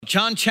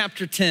John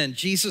chapter 10,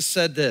 Jesus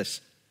said this,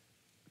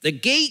 the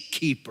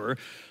gatekeeper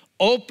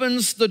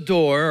opens the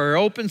door or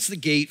opens the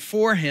gate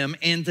for him,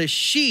 and the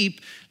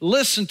sheep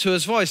listen to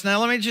his voice. Now,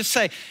 let me just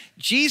say,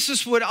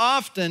 Jesus would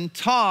often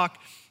talk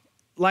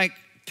like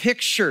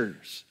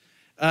pictures.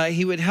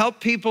 He would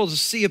help people to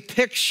see a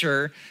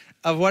picture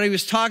of what he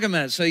was talking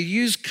about. So he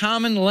used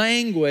common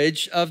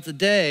language of the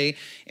day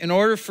in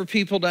order for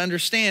people to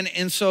understand.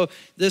 And so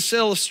this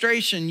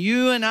illustration,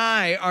 you and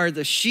I are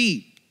the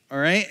sheep, all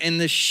right? And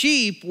the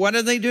sheep, what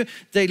do?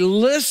 They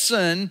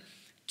listen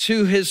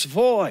to his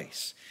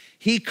voice.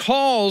 He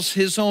calls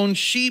his own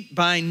sheep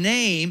by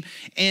name,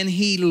 and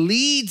he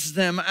leads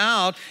them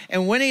out.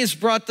 And when he has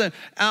brought them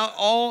out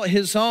all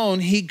his own,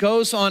 he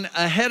goes on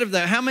ahead of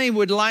them. How many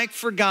would like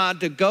for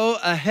God to go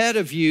ahead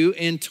of you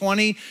in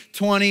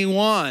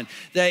 2021?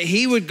 That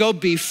he would go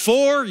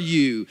before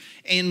you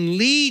and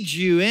lead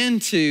you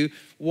into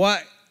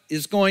what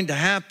is going to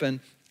happen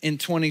in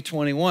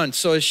 2021.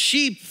 So as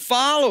sheep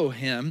follow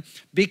him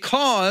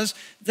because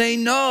they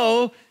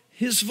know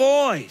his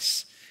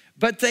voice.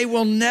 But they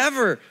will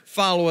never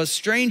follow a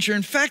stranger.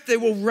 In fact, they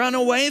will run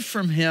away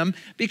from him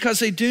because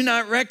they do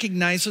not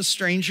recognize a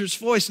stranger's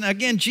voice. Now,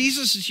 again,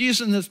 Jesus is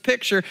using this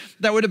picture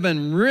that would have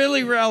been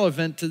really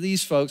relevant to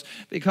these folks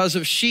because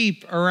of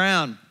sheep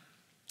around.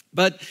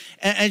 But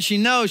as you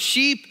know,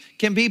 sheep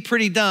can be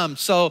pretty dumb.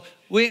 So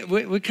we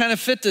kind of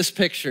fit this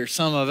picture,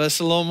 some of us,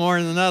 a little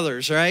more than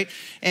others, right?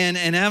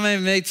 And how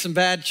many made some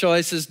bad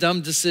choices,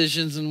 dumb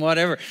decisions, and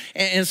whatever.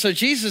 And so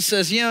Jesus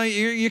says, you know,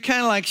 you're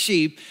kind of like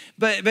sheep.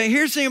 But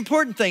here's the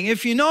important thing.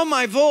 If you know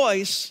my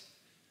voice,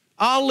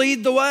 I'll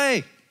lead the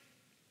way.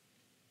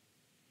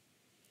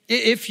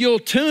 If you'll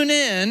tune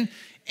in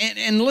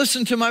and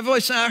listen to my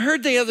voice. Now, I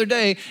heard the other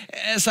day,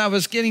 as I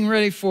was getting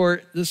ready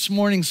for this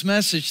morning's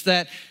message,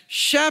 that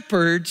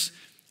shepherds,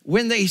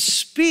 when they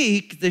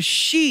speak, the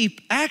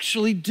sheep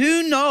actually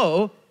do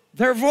know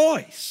their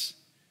voice.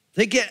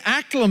 They get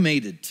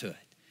acclimated to it.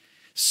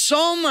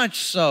 So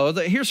much so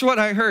that here's what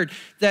I heard,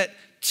 that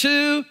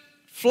two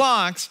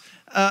flocks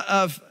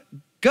of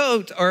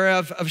goat or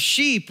of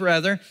sheep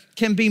rather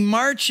can be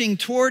marching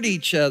toward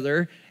each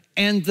other,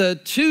 and the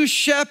two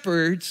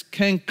shepherds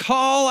can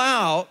call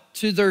out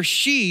to their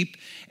sheep,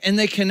 and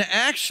they can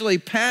actually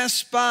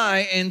pass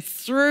by and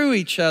through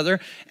each other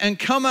and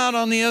come out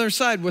on the other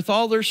side with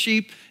all their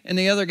sheep and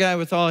the other guy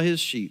with all his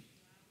sheep.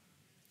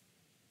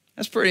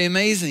 That's pretty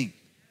amazing,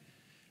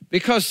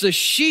 because the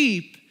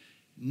sheep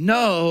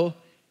know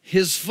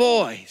his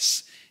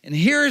voice. And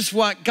here's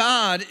what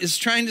God is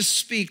trying to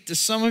speak to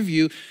some of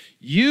you.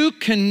 You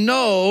can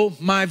know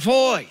my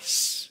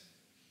voice.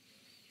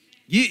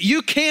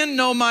 You can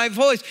know my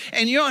voice,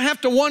 and you don't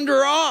have to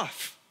wander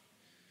off.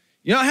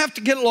 You don't have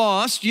to get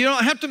lost. You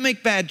don't have to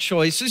make bad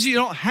choices. You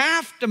don't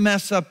have to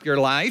mess up your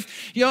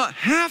life. You don't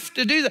have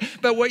to do that.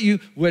 But what you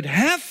would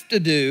have to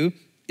do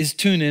is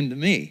tune into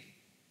me.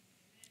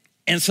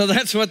 And so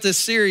that's what this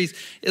series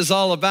is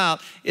all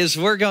about, is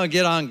we're going to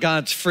get on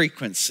God's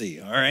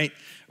frequency, all right?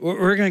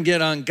 We're going to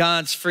get on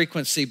God's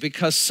frequency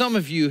because some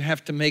of you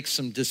have to make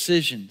some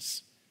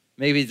decisions,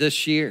 maybe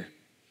this year.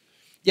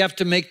 You have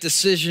to make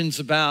decisions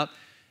about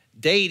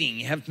dating.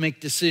 You have to make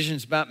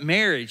decisions about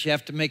marriage. You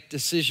have to make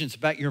decisions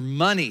about your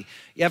money.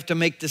 You have to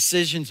make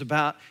decisions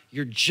about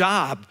your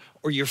job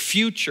or your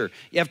future.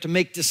 You have to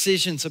make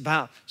decisions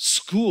about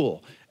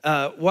school,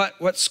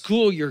 what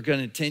school you're going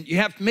to attend. You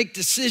have to make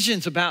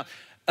decisions about,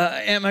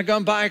 am I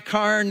going to buy a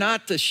car or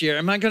not this year?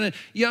 Am I going to,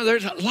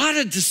 there's a lot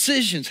of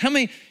decisions. How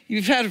many,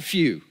 you've had a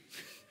few,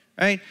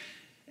 right?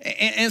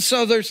 And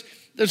so there's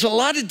a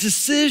lot of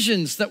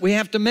decisions that we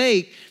have to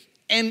make.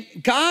 And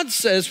God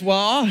says, well,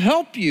 I'll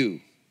help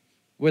you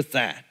with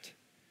that.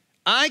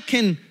 I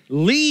can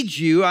lead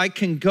you. I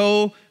can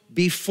go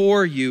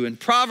before you. In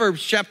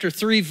Proverbs chapter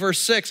 3, verse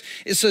 6,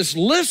 it says,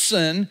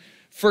 listen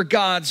for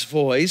God's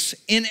voice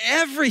in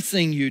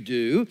everything you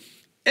do,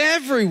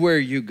 everywhere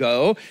you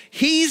go.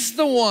 He's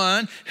the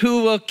one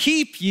who will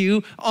keep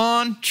you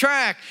on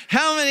track.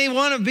 How many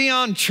want to be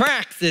on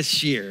track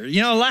this year?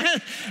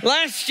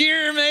 Last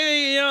year,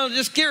 maybe,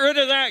 just get rid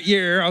of that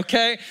year,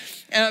 okay?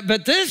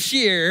 But this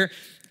year,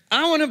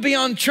 I want to be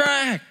on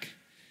track.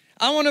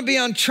 I want to be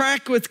on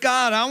track with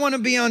God. I want to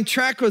be on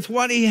track with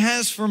what he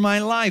has for my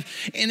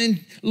life. And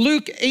in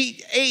Luke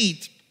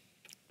 8:8,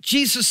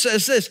 Jesus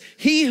says this,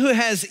 he who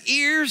has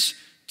ears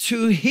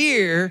to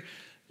hear,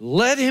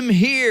 let him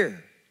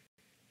hear.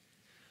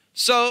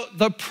 So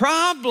the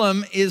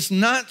problem is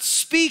not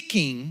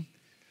speaking.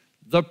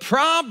 The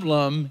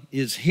problem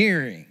is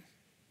hearing.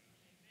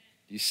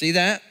 Do you see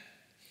that?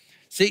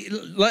 See,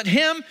 let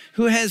him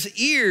who has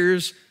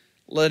ears,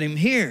 let him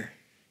hear.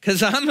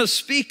 Because I'm a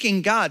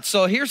speaking God.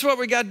 So here's what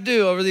we got to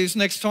do over these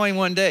next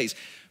 21 days.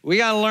 We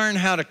got to learn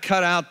how to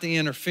cut out the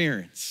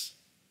interference.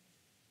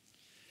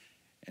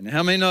 And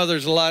how many know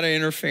there's a lot of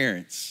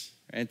interference,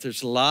 right?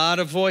 There's a lot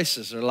of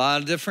voices. There are a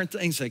lot of different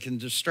things that can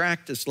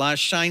distract us. A lot of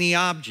shiny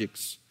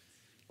objects,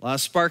 a lot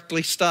of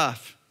sparkly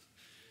stuff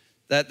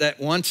that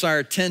wants our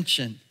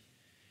attention.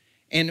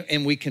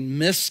 And we can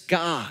miss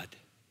God,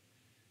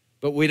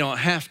 but we don't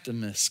have to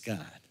miss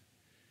God.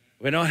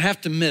 We don't have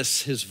to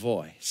miss his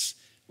voice.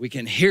 We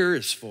can hear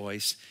his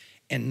voice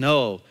and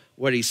know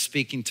what he's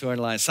speaking to our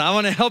lives. So I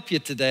want to help you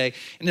today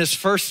in this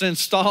first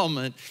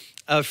installment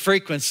of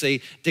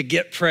Frequency to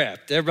get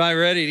prepped. Everybody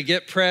ready to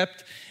get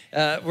prepped?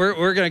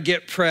 We're going to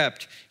get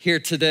prepped here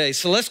today.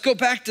 So let's go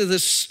back to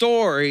this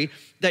story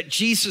that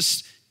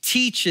Jesus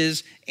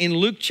teaches in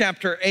Luke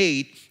chapter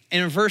 8.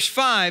 And in verse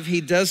 5,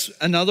 he does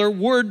another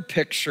word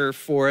picture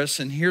for us.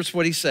 And here's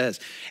what he says.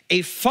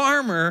 A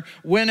farmer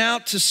went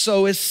out to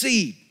sow his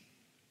seed.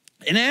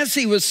 And as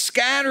he was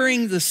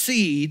scattering the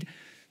seed,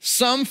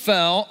 some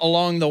fell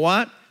along the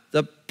what?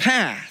 The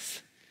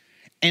path.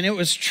 And it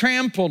was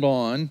trampled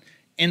on,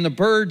 and the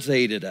birds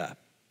ate it up.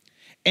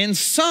 And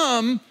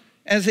some,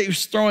 as he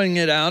was throwing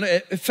it out,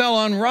 it fell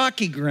on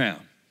rocky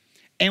ground.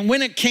 And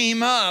when it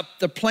came up,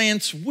 the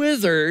plants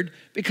withered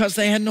because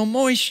they had no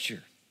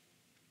moisture.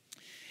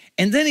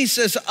 And then he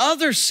says,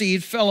 other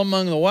seed fell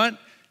among the what?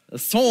 The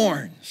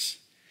thorns.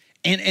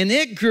 And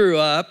it grew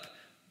up,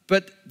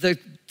 but the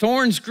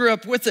thorns grew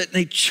up with it, and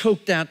they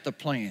choked out the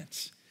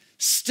plants.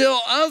 Still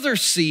other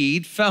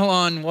seed fell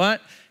on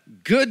what?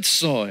 Good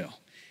soil.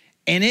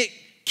 And it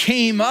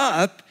came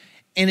up,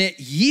 and it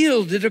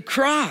yielded a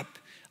crop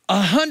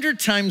 100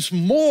 times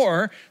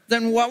more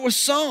than what was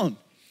sown.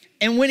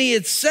 And when he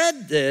had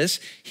said this,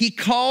 he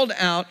called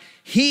out,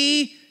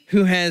 he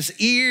who has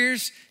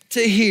ears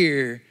to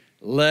hear,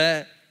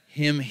 let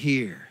him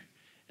hear.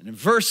 And in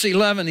verse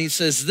 11, he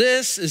says,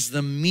 this is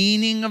the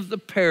meaning of the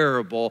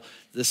parable.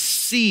 The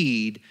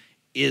seed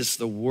is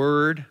the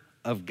word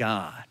of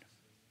God.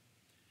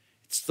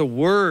 It's the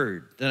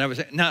word that I was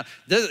saying. Now,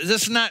 this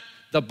is not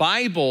the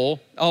Bible,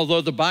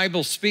 although the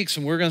Bible speaks,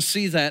 and we're going to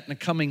see that in the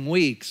coming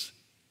weeks.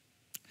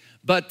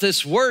 But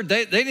this word,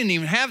 they didn't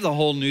even have the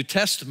whole New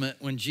Testament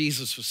when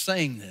Jesus was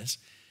saying this.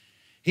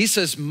 He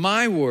says,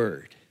 my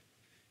word.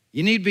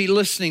 You need to be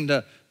listening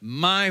to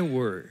my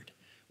word.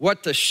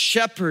 What the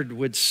shepherd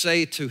would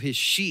say to his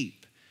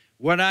sheep.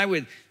 What I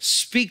would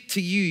speak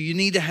to you. You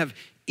need to have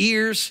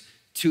ears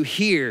to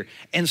hear.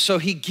 And so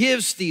he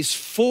gives these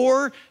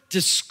 4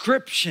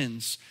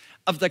 descriptions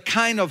of the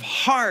kind of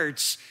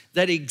hearts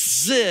that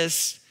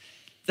exist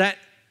that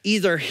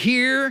either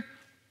hear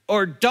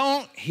or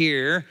don't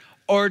hear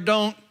or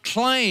don't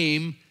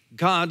claim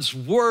God's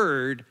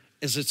word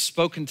as it's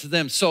spoken to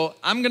them. So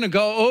I'm going to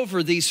go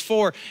over these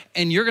 4,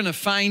 and you're going to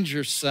find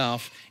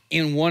yourself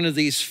in one of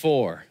these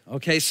 4.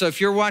 Okay, so if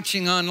you're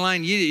watching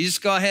online, you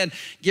just go ahead,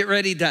 get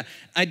ready to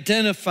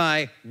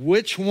identify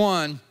which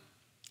one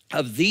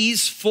of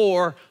these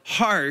 4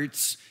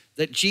 hearts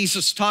that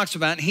Jesus talks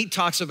about. And he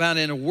talks about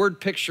in a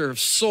word picture of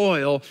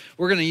soil.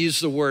 We're going to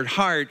use the word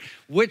heart.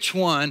 Which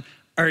one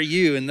are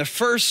you? And the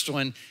first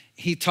one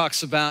he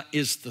talks about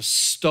is the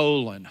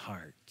stolen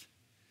heart.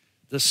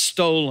 The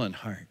stolen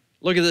heart.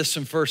 Look at this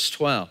in verse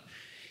 12.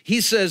 He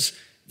says,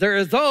 there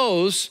are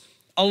those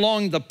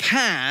along the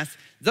path.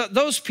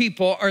 Those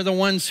people are the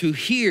ones who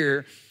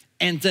hear,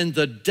 and then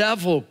the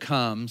devil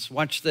comes,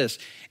 watch this,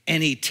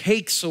 and he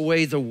takes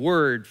away the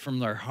word from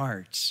their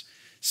hearts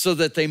so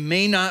that they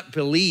may not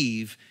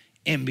believe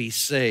and be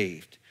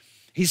saved.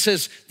 He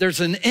says there's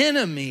an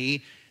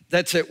enemy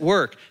that's at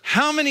work.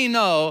 How many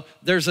know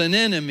there's an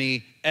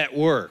enemy at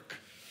work?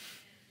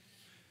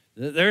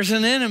 There's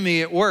an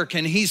enemy at work,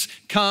 and he's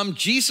come,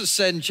 Jesus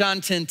said in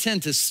John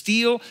 10:10, to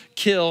steal,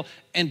 kill,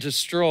 and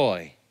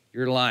destroy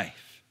your life.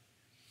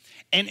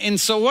 And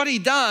so what he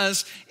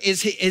does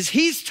is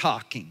he's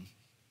talking,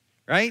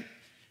 right?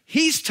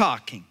 He's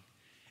talking.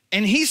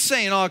 And he's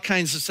saying all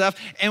kinds of stuff.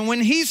 And when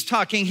he's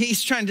talking,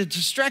 he's trying to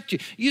distract you.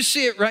 You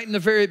see it right in the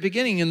very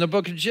beginning in the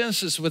book of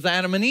Genesis with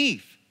Adam and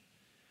Eve.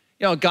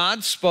 You know,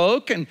 God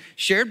spoke and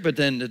shared, but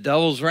then the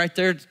devil's right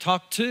there to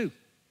talk too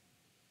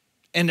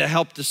and to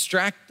help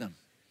distract them.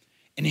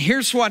 And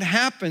here's what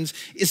happens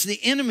is the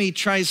enemy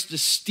tries to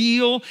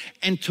steal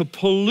and to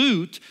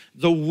pollute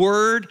the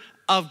word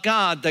of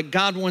God that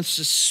God wants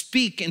to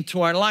speak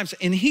into our lives.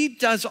 And he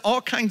does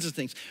all kinds of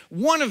things.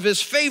 One of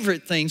his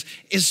favorite things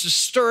is to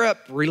stir up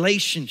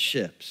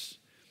relationships.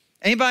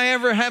 Anybody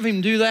ever have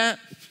him do that?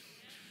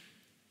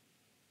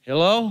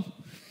 Hello?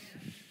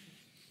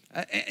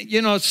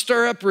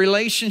 Stir up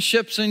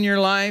relationships in your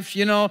life.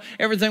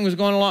 Everything was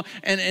going along.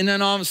 And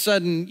then all of a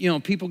sudden,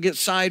 people get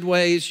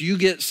sideways, you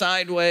get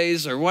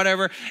sideways or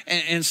whatever.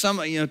 And some,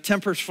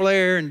 tempers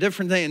flare and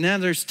different things. And now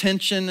there's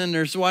tension and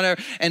there's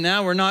whatever. And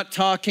now we're not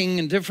talking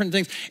and different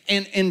things.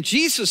 And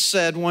Jesus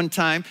said one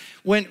time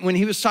when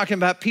he was talking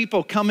about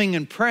people coming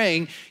and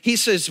praying, he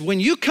says, when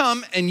you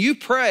come and you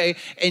pray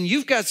and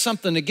you've got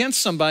something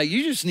against somebody,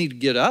 you just need to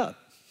get up.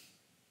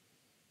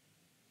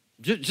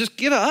 Just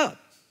get up.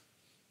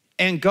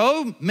 And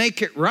go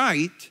make it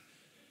right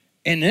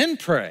and then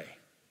pray.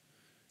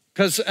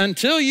 Because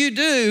until you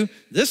do,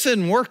 this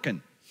isn't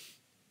working.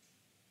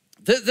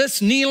 This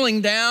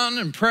kneeling down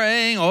and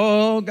praying,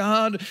 oh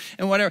God,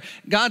 and whatever.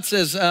 God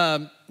says,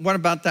 what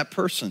about that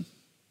person?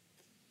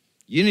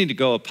 You need to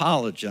go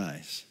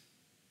apologize.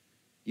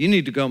 You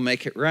need to go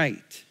make it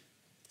right.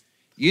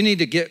 You need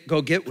to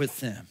go get with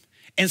them.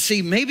 And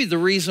see, maybe the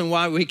reason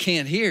why we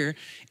can't hear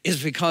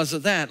is because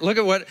of that. Look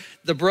at what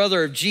the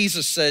brother of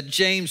Jesus said,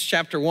 James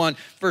chapter 1,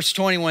 verse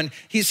 21.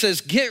 He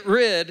says, get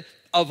rid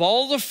of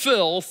all the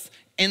filth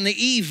and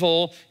the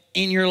evil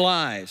in your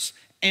lives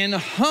and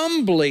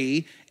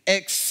humbly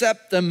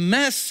accept the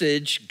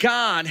message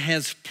God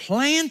has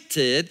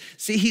planted.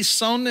 See, he's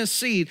sown this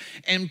seed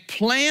and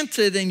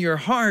planted in your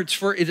hearts,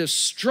 for it is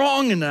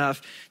strong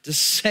enough to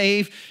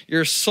save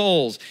your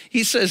souls.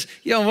 He says,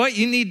 what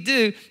you need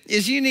to do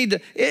is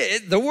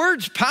the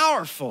word's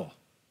powerful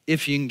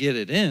if you can get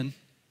it in.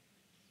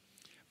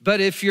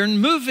 But if you're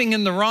moving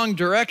in the wrong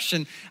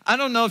direction, I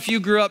don't know if you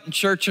grew up in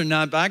church or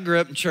not, but I grew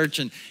up in church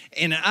and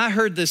I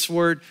heard this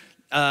word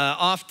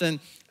often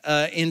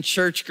in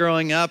church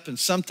growing up, and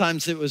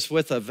sometimes it was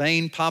with a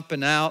vein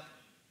popping out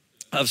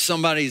of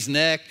somebody's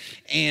neck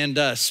and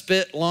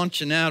spit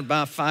launching out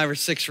about 5 or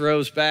 6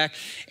 rows back,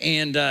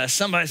 and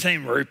somebody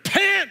saying,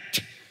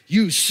 repent,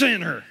 you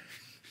sinner,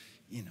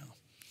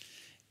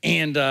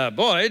 And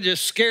boy, it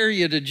just scare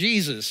you to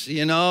Jesus,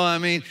 I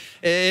mean,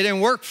 it didn't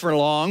work for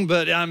long,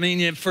 but I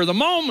mean, for the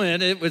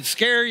moment, it would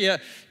scare you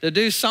to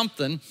do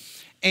something.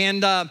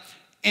 And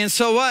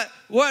so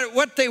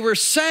what they were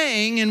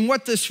saying and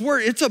what this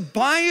word, it's a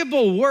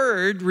Bible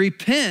word,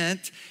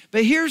 repent,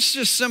 but here's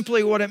just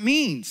simply what it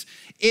means.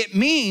 It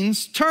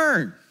means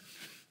turn.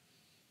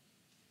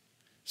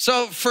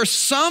 So for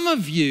some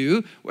of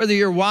you, whether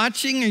you're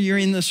watching or you're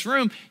in this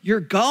room,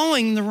 you're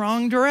going the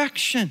wrong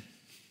direction.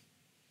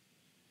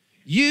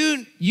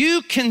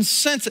 You can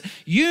sense it.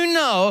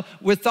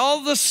 With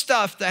all the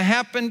stuff that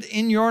happened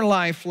in your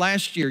life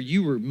last year,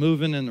 you were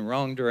moving in the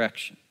wrong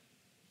direction.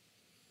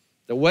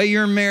 The way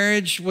your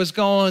marriage was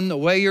going, the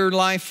way your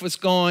life was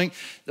going,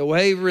 the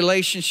way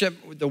relationship,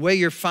 the way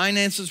your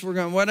finances were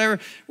going, whatever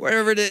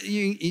it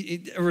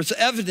is, there was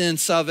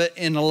evidence of it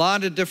in a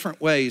lot of different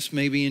ways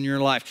maybe in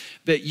your life.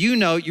 But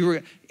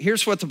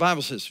here's what the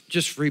Bible says,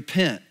 just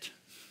repent.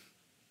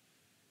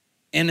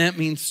 And that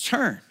means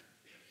turn.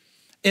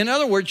 In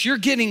other words, you're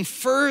getting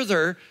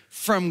further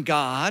from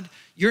God.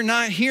 You're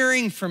not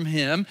hearing from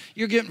him.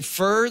 You're getting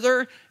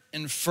further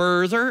and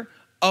further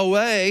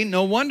away.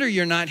 No wonder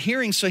you're not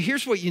hearing. So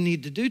here's what you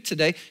need to do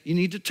today. You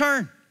need to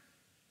turn.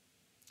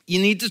 You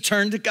need to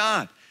turn to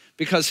God,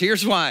 because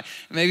here's why.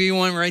 Maybe you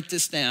want to write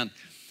this down.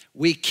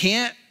 We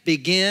can't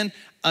begin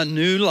a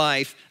new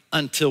life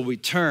until we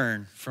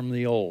turn from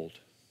the old.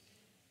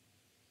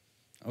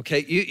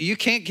 Okay, you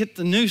can't get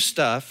the new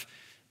stuff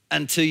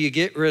until you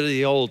get rid of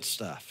the old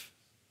stuff.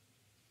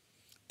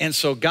 And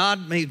so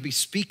God may be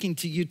speaking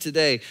to you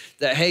today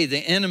that, hey, the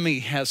enemy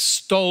has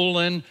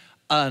stolen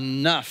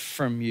enough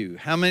from you.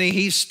 How many?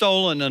 He's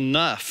stolen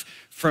enough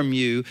from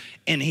you,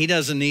 and he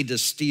doesn't need to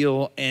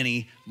steal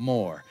any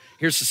more.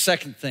 Here's the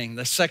second thing,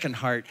 the second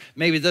heart.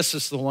 Maybe this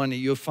is the one that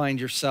you'll find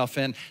yourself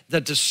in,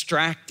 the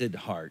distracted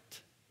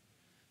heart.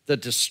 The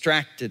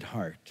distracted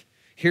heart.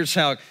 Here's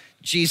how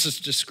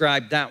Jesus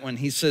described that one.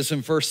 He says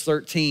in verse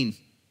 13,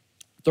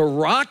 the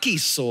rocky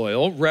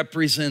soil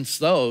represents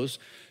those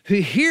who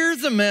hear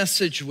the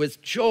message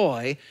with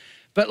joy,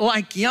 but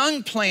like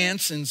young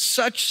plants in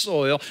such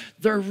soil,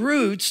 their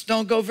roots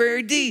don't go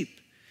very deep.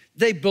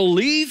 They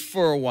believe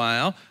for a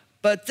while,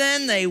 but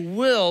then they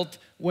wilt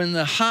when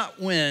the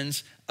hot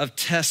winds of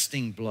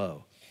testing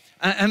blow.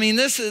 I mean,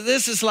 this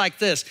is like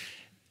this.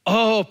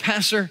 Oh,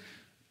 Pastor,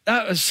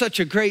 that was such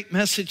a great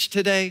message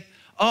today.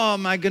 Oh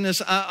my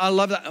goodness, I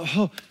love that.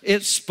 Oh,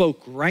 it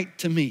spoke right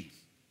to me.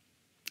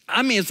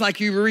 I mean, it's like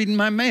you were reading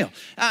my mail.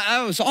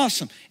 That was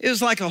awesome. It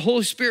was like the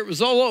Holy Spirit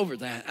was all over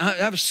that.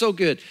 That was so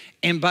good.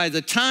 And by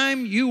the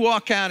time you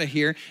walk out of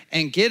here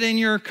and get in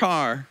your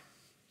car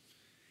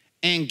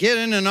and get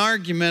in an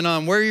argument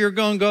on where you're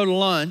going to go to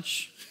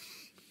lunch,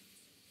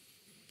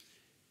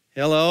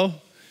 hello?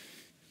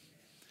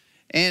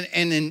 And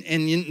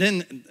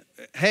then,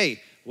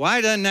 hey,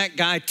 why doesn't that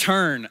guy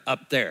turn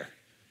up there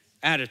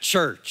at a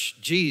church?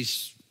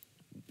 Geez,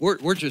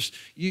 we're just,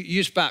 you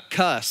just about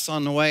cuss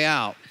on the way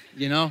out.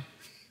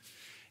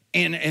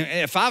 And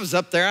if I was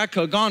up there, I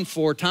could have gone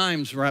 4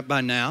 times right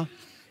by now,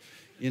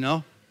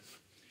 And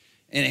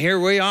here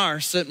we are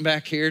sitting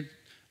back here.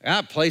 I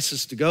got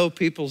places to go,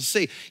 people to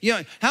see.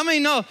 How many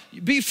know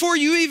before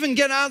you even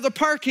get out of the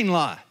parking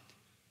lot,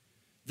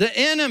 the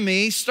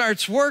enemy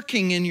starts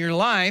working in your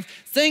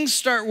life, things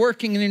start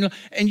working in your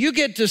life, and you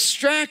get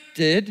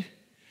distracted,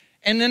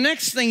 and the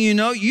next thing you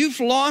know, you've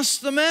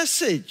lost the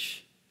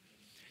message.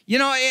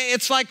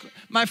 It's like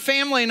my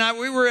family and I,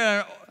 we were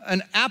at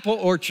an apple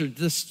orchard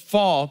this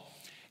fall,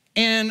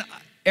 and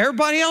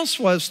everybody else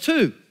was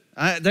too.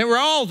 They were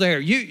all there.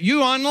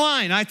 You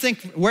online, I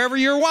think wherever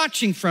you're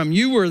watching from,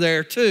 you were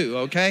there too,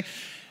 okay?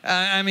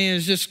 I mean,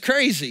 it's just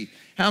crazy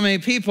how many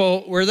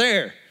people were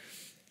there.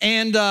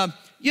 And,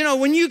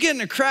 when you get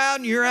in a crowd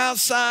and you're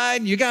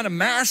outside and you got a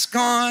mask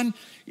on,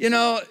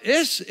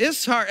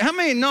 it's hard. How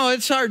many know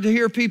it's hard to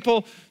hear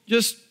people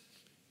just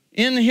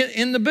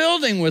in the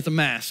building with a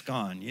mask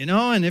on,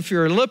 and if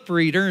you're a lip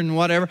reader and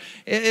whatever,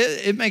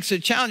 it makes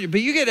it challenging. But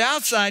you get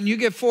outside and you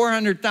get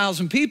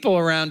 400,000 people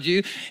around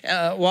you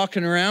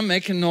walking around,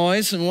 making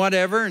noise and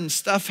whatever and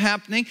stuff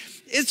happening.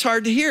 It's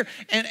hard to hear.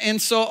 And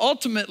so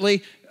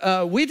ultimately,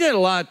 we did a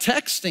lot of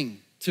texting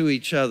to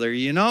each other,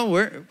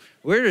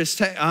 we're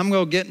just, I'm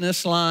going to get in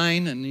this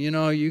line and,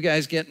 you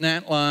guys get in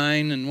that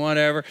line and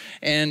whatever.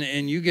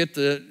 And you get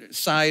the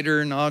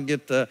cider and I'll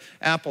get the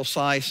apple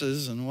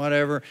slices and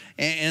whatever.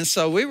 And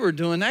so we were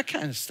doing that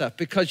kind of stuff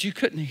because you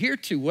couldn't hear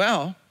too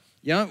well.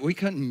 We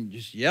couldn't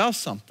just yell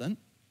something.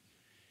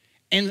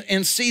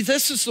 And see,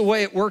 this is the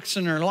way it works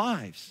in our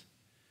lives.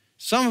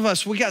 Some of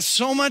us, we got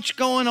so much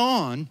going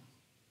on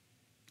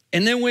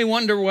and then we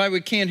wonder why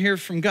we can't hear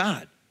from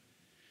God.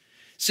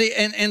 See,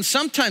 and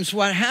sometimes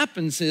what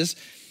happens is,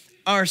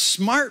 our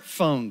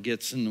smartphone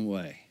gets in the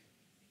way.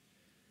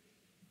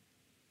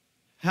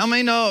 How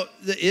many know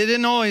that it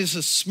isn't always a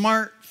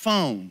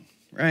smartphone,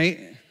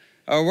 right?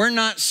 Or we're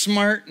not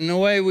smart in the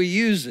way we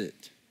use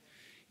it.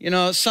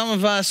 Some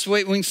of us,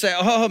 we can say,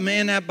 oh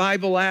man, that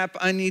Bible app,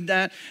 I need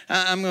that.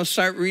 I'm going to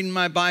start reading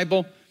my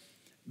Bible.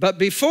 But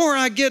before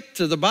I get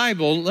to the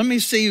Bible, let me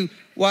see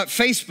what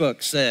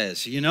Facebook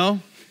says,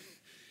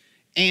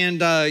 And,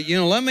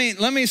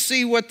 let me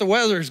see what the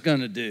weather's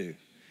going to do.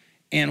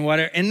 And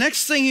whatever. And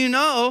next thing you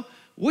know,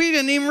 we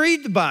didn't even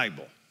read the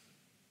Bible.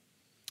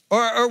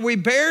 Or we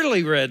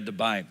barely read the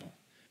Bible.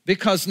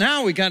 Because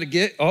now we got to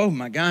get, oh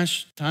my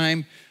gosh,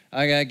 time,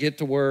 I got to get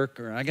to work,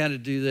 or I got to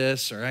do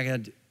this, or I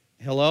got to,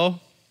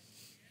 hello?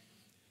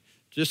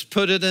 Just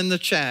put it in the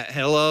chat,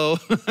 hello,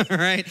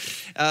 right?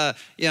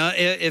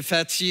 If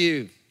that's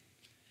you.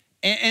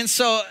 And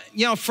so,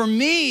 for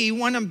me,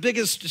 one of the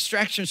biggest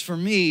distractions for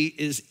me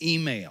is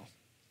email.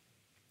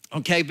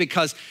 Okay,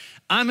 because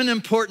I'm an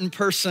important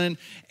person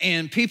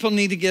and people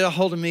need to get a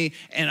hold of me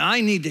and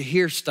I need to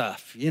hear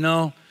stuff,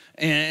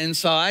 And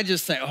so I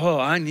just think, oh,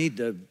 I need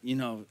to,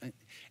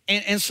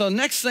 And so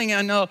next thing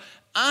I know,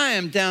 I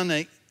am down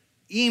the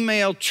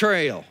email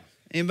trail.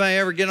 Anybody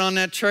ever get on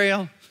that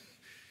trail?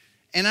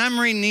 And I'm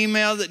reading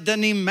email that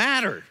doesn't even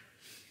matter.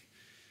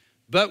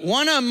 But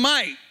one of them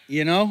might,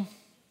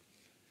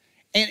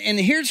 And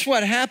here's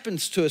what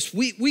happens to us.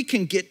 We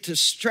can get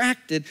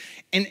distracted.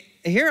 And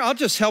here, I'll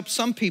just help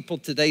some people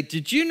today.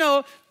 Did you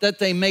know that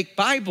they make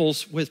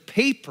Bibles with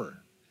paper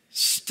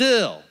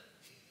still?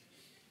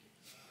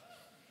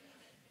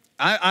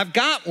 I've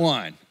got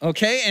one,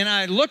 okay? And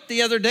I looked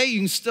the other day, you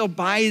can still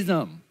buy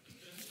them,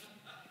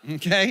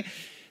 okay?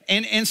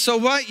 And so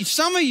what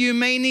some of you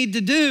may need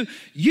to do,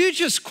 you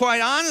just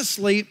quite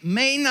honestly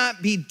may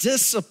not be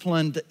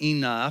disciplined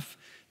enough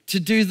to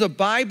do the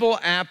Bible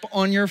app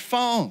on your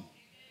phone.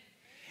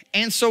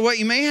 And so what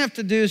you may have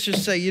to do is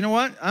just say, you know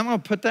what? I'm going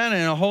to put that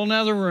in a whole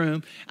nother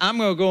room. I'm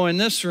going to go in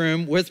this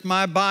room with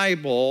my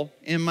Bible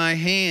in my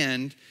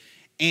hand,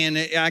 and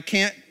I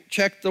can't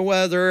check the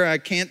weather. I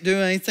can't do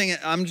anything.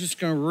 I'm just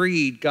going to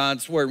read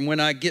God's word. And when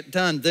I get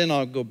done, then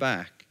I'll go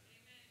back.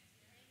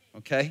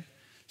 Okay?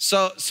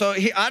 So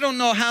I don't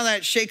know how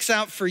that shakes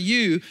out for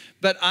you,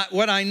 but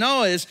what I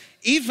know is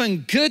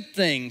even good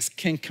things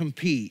can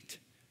compete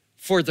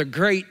for the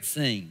great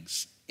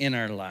things in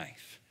our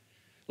life.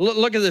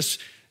 Look at this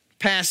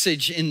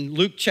passage in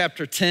Luke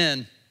chapter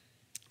 10.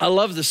 I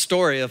love the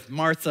story of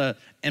Martha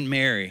and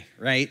Mary,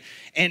 right?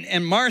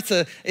 And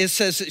Martha, it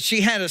says that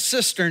she had a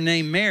sister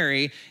named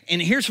Mary,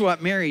 and here's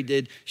what Mary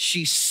did.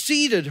 She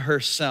seated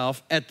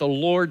herself at the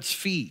Lord's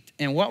feet.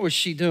 And what was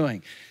she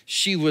doing?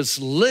 She was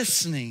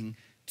listening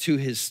to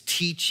his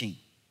teaching.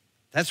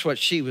 That's what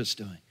she was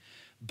doing.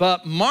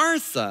 But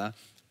Martha,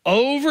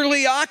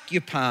 overly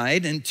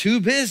occupied and too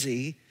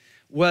busy,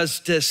 was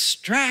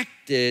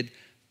distracted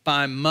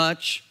by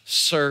much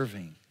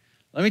serving.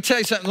 Let me tell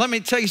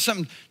you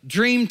something,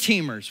 dream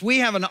teamers. We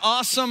have an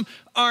awesome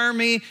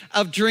army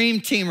of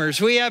dream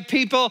teamers. We have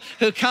people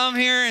who come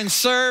here and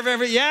serve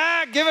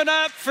give it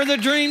up for the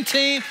dream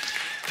team.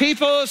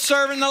 People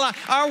serving the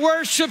life. Our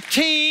worship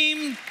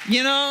team,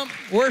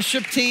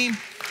 worship team.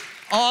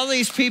 All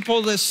these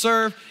people that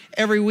serve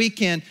every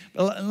weekend.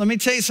 But let me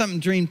tell you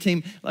something, dream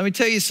team. Let me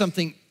tell you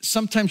something.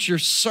 Sometimes your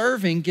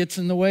serving gets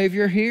in the way of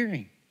your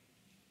hearing.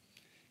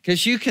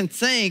 Because you can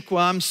think,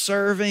 well, I'm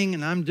serving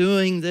and I'm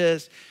doing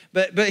this.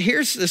 But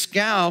here's this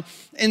gal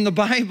in the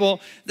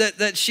Bible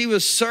that she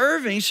was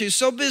serving. She was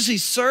so busy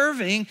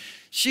serving,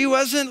 she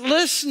wasn't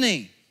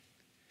listening.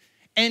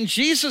 And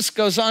Jesus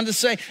goes on to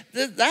say,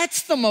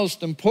 that's the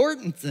most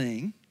important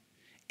thing,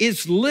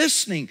 is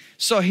listening.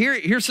 So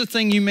here's the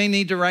thing you may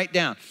need to write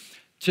down.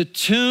 To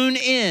tune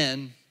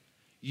in,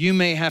 you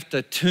may have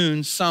to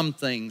tune some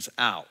things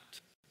out.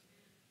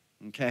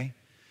 Okay?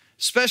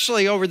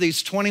 Especially over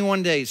these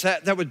 21 days.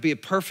 That would be a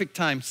perfect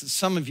time so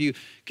some of you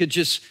could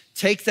just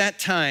take that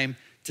time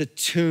to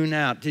tune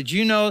out. Did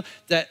you know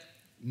that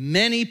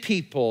many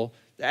people,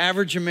 the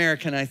average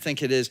American, I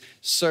think it is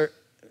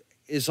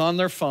on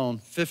their phone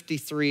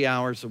 53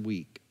 hours a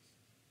week.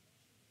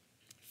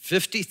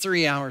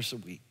 53 hours a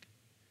week.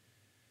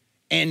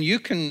 And you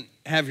can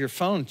have your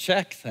phone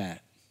check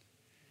that.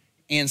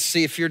 and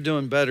see if you're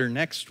doing better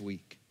next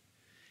week.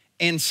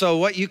 And so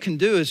what you can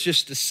do is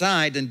just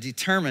decide and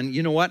determine,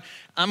 you know what,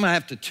 I'm gonna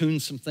have to tune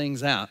some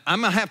things out.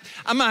 I'm gonna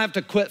have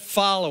to quit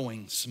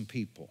following some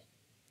people.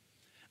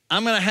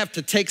 I'm gonna have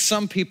to take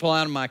some people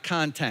out of my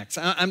contacts.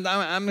 I'm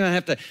gonna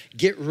have to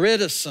get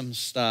rid of some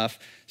stuff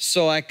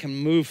so I can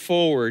move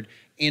forward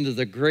into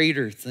the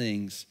greater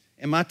things.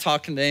 Am I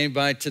talking to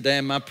anybody today?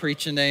 Am I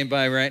preaching to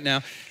anybody right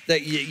now?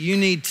 That you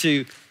need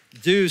to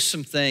do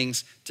some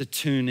things to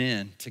tune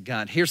in to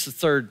God. Here's the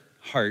third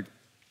heart,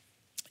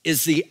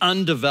 is the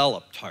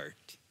undeveloped heart.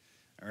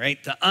 All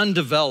right, the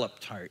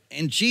undeveloped heart.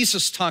 And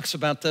Jesus talks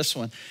about this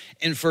one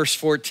in verse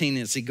 14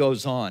 as he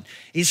goes on.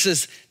 He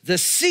says, the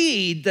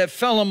seed that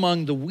fell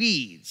among the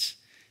weeds,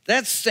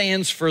 that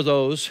stands for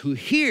those who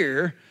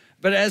hear,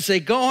 but as they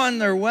go on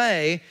their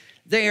way,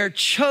 they are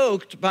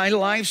choked by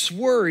life's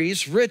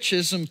worries,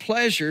 riches, and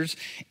pleasures,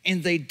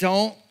 and they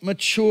don't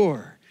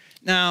mature.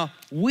 Now,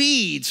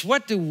 weeds,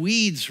 what do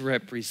weeds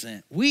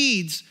represent?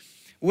 Weeds,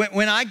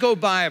 when I go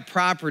buy a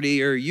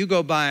property or you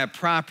go buy a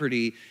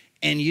property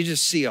and you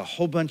just see a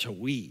whole bunch of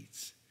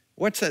weeds,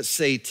 what's that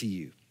say to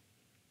you?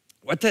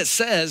 What that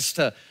says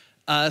to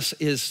us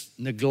is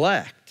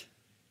neglect,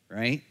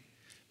 right?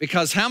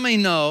 Because how many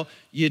know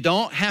you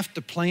don't have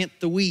to plant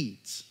the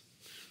weeds,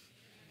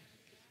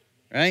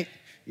 right?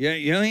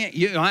 You don't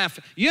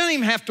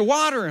even have to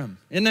water them.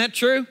 Isn't that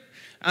true?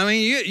 I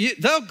mean,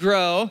 they'll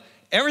grow.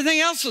 Everything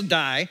else will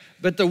die,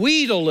 but the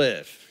weed will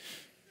live.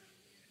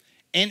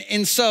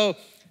 And so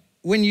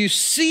when you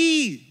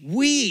see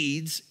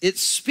weeds, it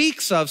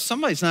speaks of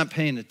somebody's not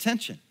paying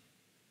attention.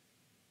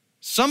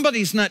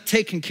 Somebody's not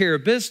taking care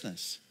of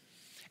business.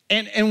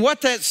 And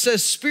what that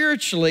says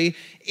spiritually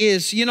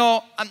is,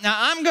 now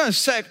I'm going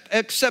to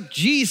accept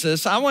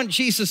Jesus. I want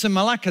Jesus in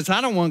my life because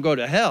I don't want to go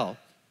to hell.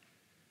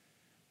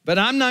 But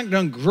I'm not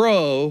going to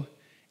grow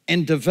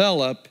and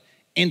develop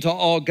into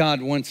all God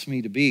wants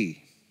me to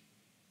be.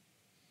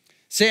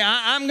 See,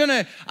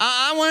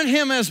 I want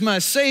him as my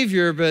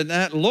Savior, but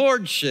that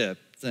lordship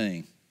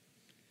thing,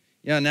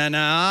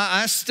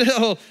 I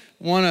still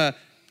want to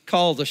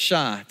call the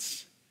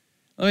shots.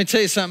 Let me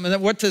tell you something,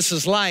 what this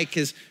is like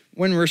is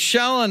when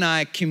Rochelle and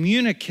I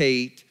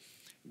communicate,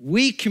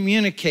 we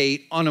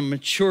communicate on a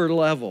mature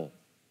level.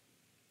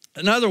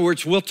 In other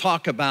words, we'll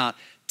talk about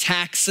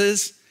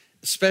taxes,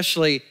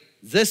 especially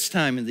this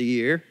time of the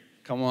year,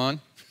 come on,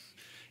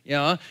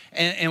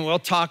 and we'll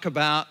talk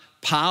about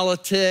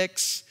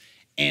politics,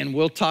 and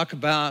we'll talk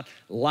about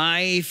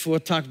life, we'll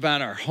talk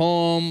about our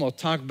home, we'll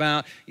talk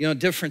about,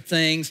 different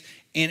things,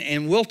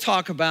 and we'll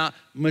talk about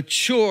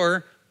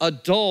mature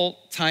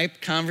adult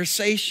type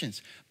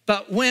conversations.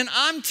 But when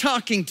I'm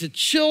talking to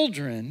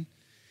children,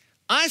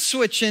 I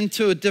switch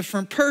into a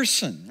different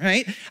person,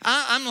 right?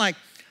 I'm like,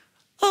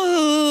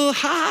 oh,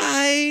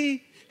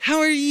 hi. How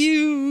are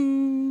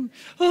you?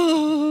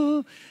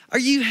 Oh, are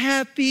you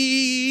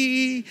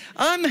happy?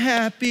 I'm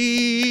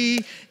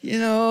happy.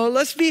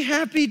 Let's be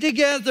happy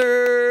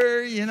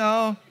together,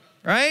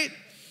 right?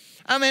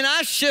 I mean,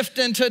 I shift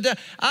into,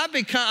 I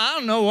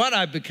don't know what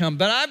I become,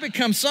 but I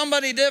become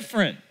somebody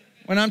different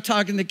when I'm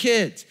talking to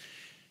kids.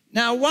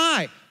 Now,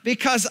 why?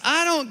 Because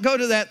I don't go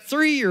to that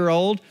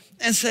 3-year-old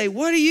and say,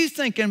 what are you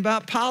thinking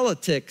about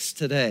politics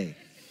today?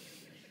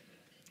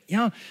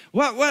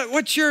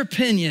 What's your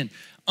opinion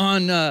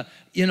on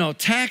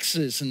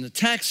taxes and the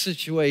tax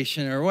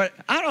situation or what?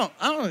 I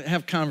don't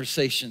have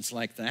conversations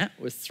like that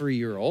with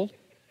 3-year-old.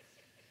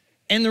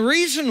 And the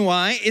reason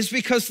why is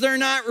because they're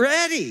not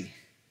ready.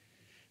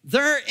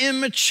 They're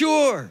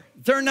immature.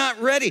 They're not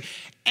ready.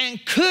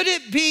 And could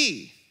it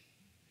be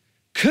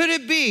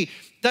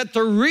that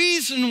the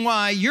reason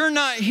why you're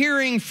not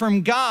hearing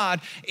from God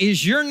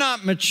is you're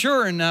not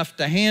mature enough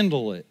to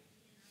handle it?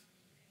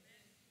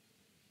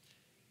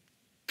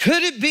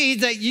 Could it be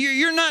that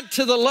you're not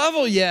to the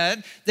level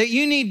yet that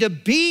you need to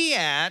be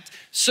at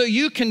so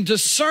you can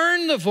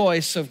discern the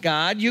voice of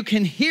God, you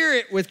can hear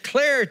it with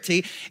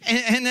clarity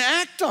and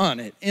act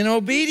on it in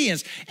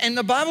obedience? And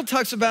the Bible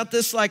talks about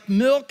this like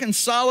milk and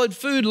solid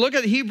food. Look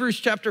at Hebrews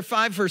chapter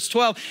 5, verse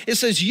 12. It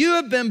says, you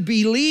have been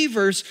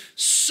believers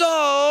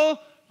so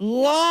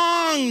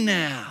long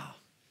now.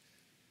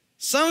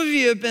 Some of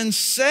you have been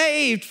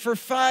saved for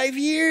 5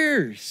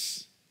 years.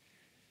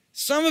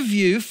 Some of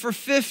you for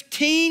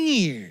 15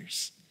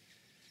 years.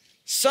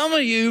 Some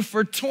of you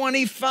for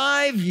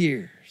 25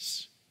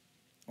 years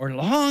or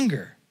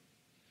longer.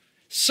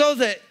 So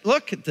that,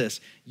 look at this,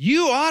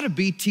 you ought to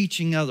be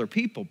teaching other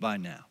people by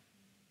now.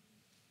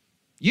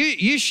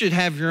 You should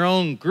have your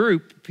own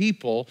group of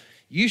people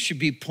you should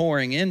be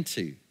pouring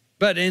into.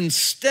 But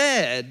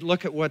instead,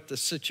 look at what the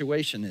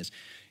situation is.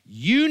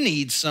 You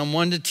need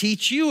someone to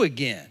teach you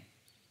again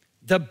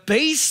the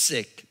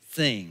basic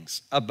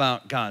things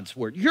about God's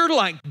word. You're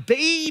like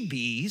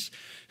babies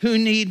who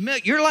need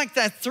milk. You're like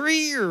that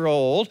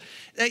 3-year-old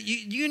that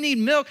you need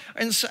milk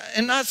and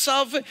not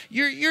solid food.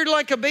 You're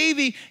like a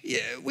baby.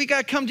 We got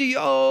to come to you.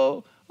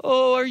 Oh,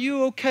 are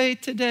you okay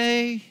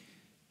today?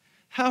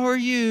 How are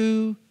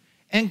you?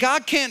 And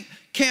God can't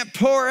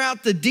pour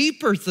out the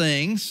deeper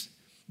things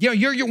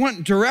You're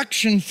wanting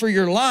direction for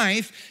your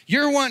life.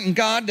 You're wanting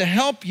God to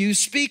help you,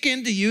 speak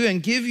into you,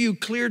 and give you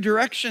clear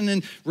direction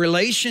in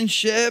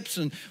relationships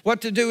and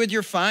what to do with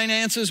your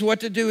finances, what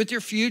to do with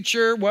your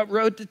future, what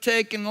road to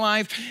take in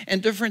life,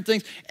 and different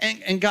things.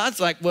 And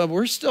God's like, well,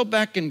 we're still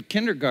back in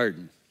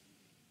kindergarten.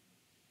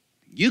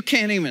 You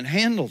can't even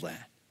handle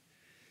that.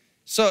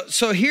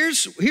 So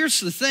here's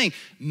the thing.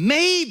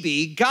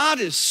 Maybe God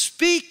is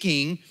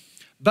speaking,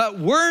 but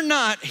we're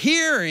not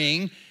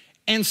hearing,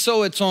 and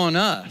so it's on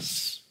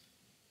us.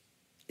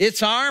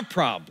 It's our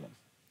problem.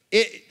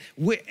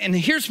 And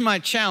here's my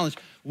challenge.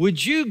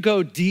 Would you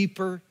go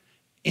deeper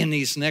in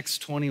these next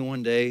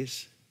 21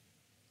 days?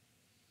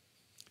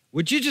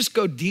 Would you just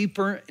go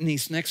deeper in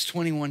these next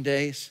 21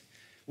 days?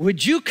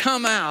 Would you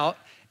come out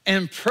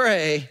and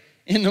pray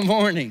in the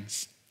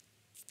mornings?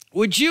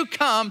 Would you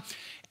come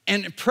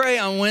and pray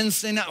on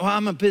Wednesday night? Well,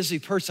 I'm a busy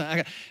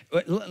person.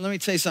 Let me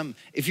tell you something.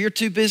 If you're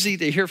too busy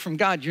to hear from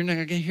God, you're not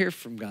going to hear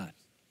from God.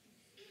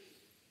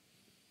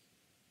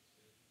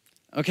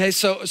 Okay,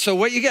 so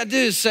what you got to do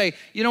is say,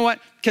 you know what?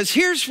 Because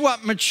here's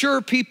what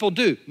mature people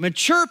do.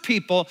 Mature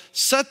people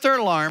set their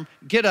alarm,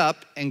 get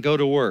up, and go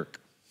to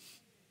work.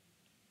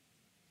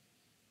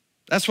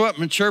 That's what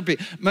mature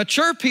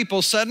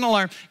people set an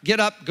alarm,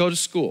 get up, go to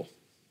school.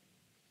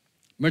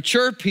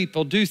 Mature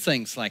people do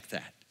things like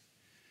that.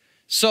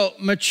 So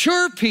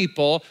mature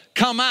people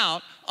come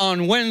out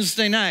on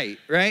Wednesday night,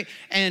 right?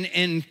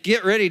 And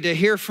get ready to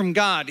hear from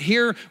God.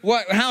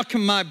 How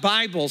can my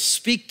Bible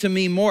speak to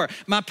me more?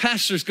 My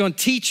pastor's going to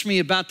teach me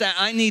about that.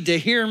 I need to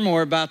hear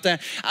more about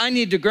that. I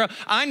need to grow.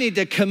 I need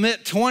to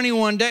commit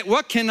 21 days.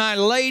 What can I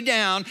lay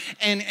down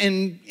and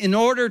in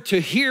order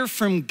to hear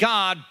from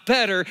God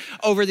better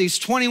over these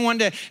 21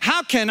 days?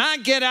 How can I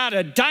get out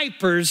of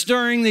diapers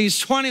during these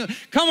 20?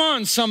 Come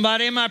on,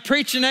 somebody. Am I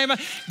preaching?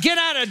 Get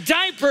out of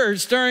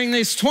diapers during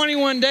these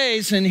 21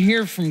 days and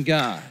hear from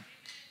God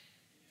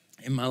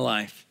in my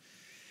life.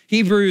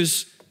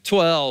 Hebrews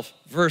 12,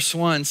 verse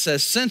 1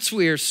 says, since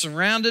we are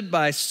surrounded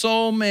by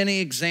so many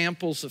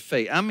examples of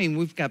faith. I mean,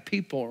 we've got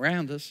people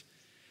around us.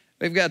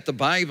 We've got the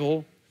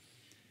Bible.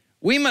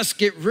 We must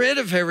get rid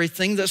of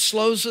everything that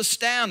slows us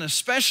down,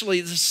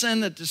 especially the sin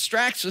that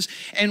distracts us.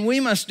 And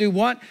we must do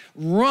what?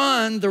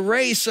 Run the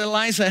race that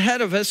lies ahead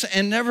of us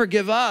and never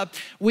give up.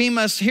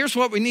 Here's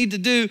what we need to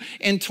do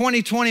in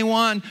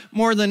 2021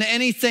 more than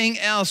anything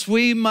else.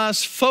 We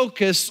must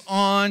focus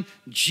on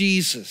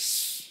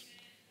Jesus.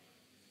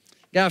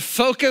 Got to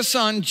focus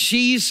on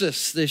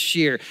Jesus this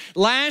year.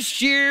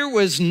 Last year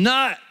was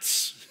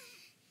nuts.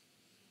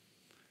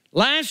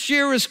 Last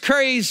year was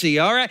crazy,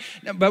 all right?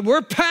 But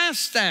we're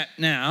past that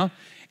now.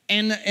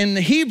 And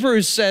the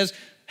Hebrews says,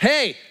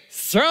 hey,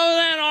 throw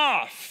that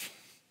off.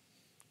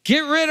 Get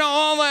rid of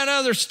all that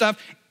other stuff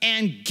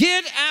and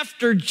get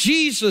after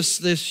Jesus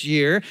this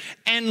year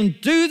and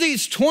do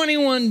these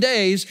 21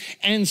 days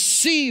and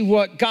see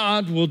what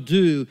God will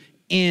do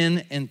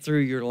in and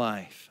through your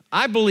life.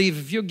 I believe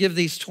if you'll give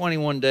these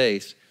 21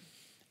 days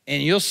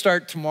and you'll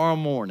start tomorrow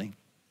morning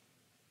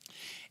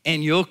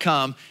and you'll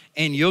come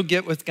and you'll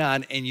get with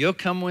God, and you'll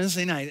come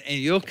Wednesday night, and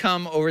you'll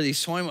come over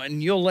these 21,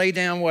 and you'll lay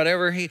down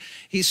whatever he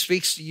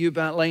speaks to you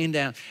about laying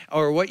down,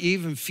 or what you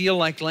even feel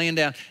like laying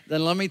down,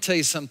 then let me tell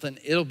you something.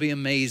 It'll be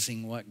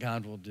amazing what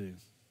God will do.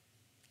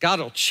 God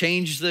will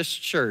change this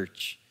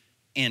church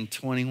in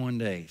 21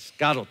 days.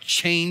 God will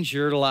change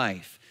your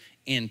life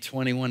in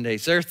 21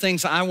 days. There are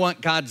things I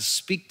want God to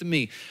speak to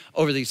me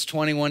over these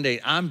 21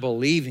 days. I'm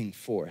believing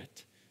for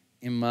it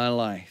in my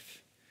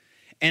life.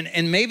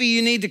 And maybe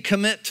you need to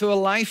commit to a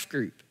life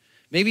group.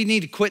 Maybe you need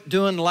to quit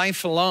doing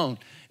life alone.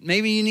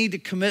 Maybe you need to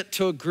commit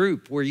to a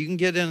group where you can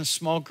get in a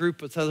small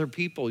group with other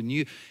people and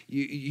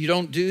you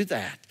don't do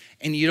that.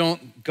 And you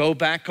don't go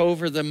back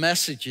over the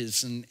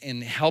messages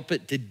and help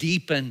it to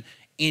deepen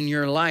in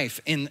your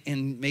life. And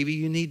maybe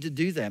you need to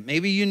do that.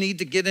 Maybe you need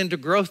to get into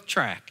Growth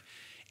Track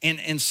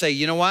and say,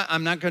 you know what?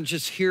 I'm not going to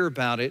just hear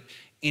about it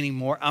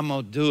anymore. I'm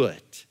going to do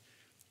it.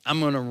 I'm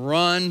going to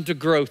run to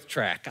Growth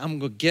Track. I'm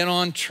going to get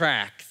on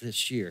track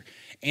this year.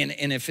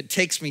 And if it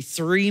takes me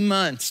 3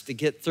 months to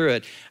get through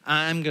it,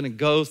 I'm going to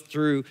go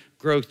through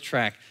Growth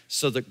Track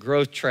so that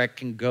Growth Track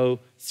can go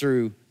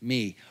through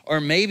me.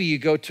 Or maybe you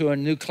go to a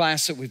new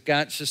class that we've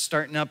got just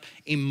starting up,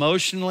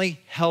 Emotionally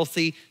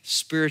Healthy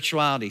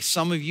Spirituality.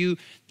 Some of you,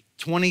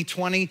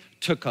 2020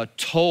 took a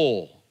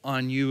toll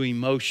on you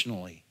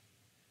emotionally.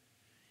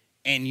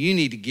 And you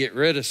need to get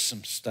rid of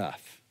some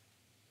stuff.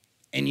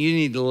 And you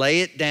need to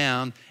lay it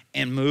down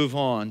and move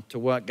on to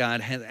what God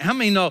has. How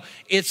many know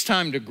it's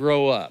time to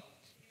grow up?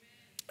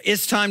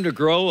 It's time to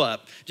grow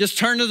up. Just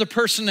turn to the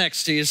person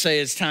next to you and say,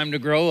 it's time to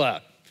grow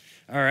up.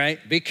 All right,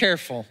 be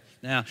careful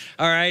now.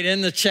 All right,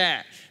 in the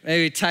chat,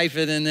 maybe type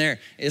it in there.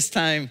 It's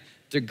time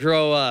to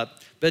grow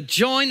up. But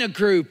join a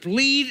group,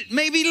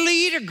 maybe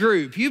lead a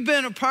group. You've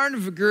been a part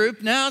of a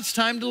group, now it's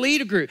time to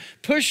lead a group.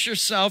 Push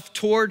yourself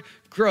toward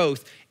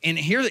growth. And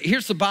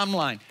here's the bottom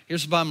line.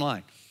 Here's the bottom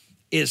line,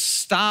 is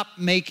stop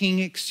making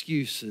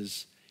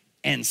excuses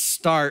and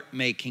start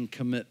making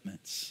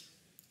commitments.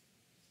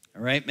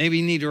 All right, maybe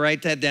you need to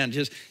write that down.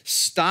 Just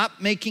stop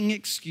making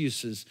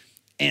excuses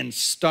and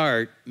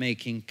start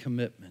making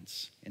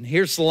commitments. And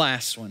here's the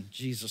last one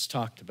Jesus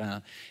talked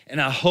about.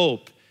 And I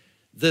hope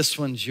this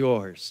one's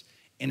yours.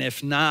 And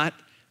if not,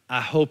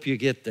 I hope you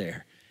get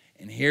there.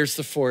 And here's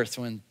the fourth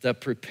one, the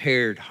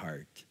prepared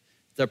heart.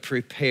 The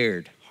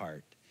prepared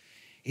heart.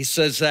 He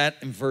says that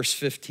in verse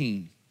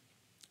 15.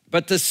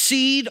 But the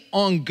seed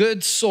on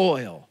good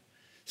soil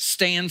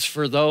stands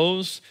for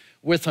those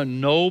with a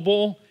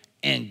noble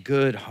and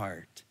good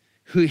heart,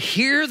 who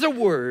hear the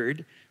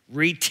word,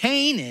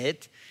 retain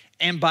it,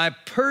 and by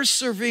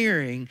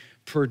persevering,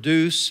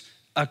 produce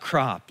a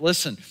crop.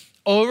 Listen,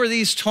 over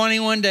these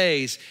 21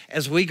 days,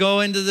 as we go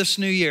into this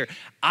new year,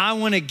 I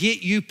want to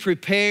get you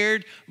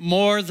prepared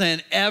more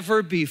than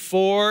ever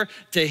before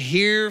to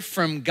hear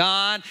from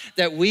God,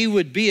 that we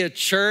would be a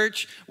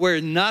church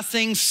where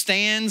nothing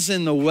stands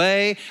in the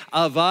way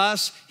of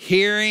us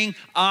hearing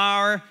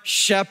our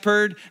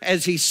shepherd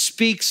as he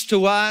speaks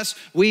to us.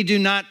 We do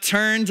not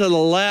turn to the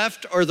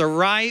left or the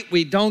right.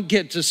 We don't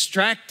get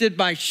distracted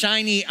by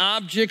shiny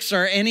objects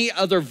or any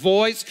other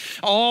voice.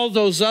 All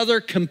those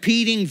other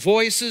competing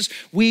voices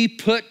we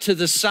put to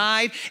the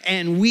side,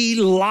 and we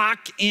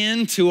lock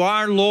into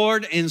our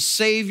Lord and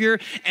Savior,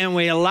 and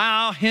we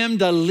allow him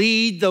to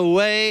lead the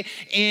way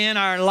in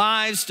our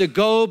lives, to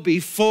go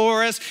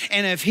before us.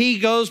 And if he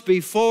goes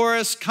before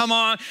us, come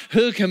on,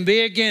 who can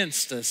be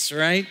against us,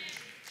 right?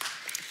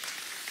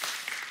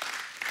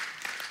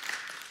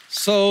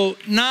 So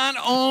not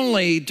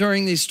only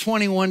during these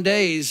 21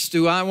 days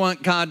do I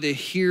want God to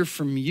hear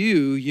from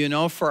you,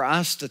 for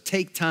us to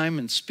take time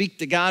and speak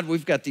to God.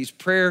 We've got these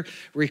prayer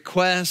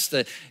requests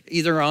that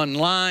either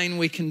online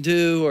we can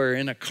do or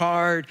in a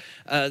card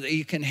that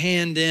you can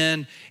hand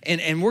in.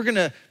 And we're going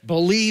to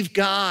believe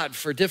God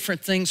for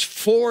different things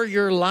for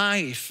your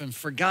life and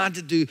for God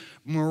to do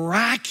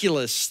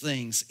miraculous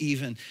things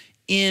even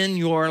in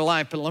your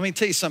life. But let me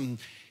tell you something.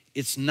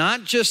 It's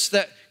not just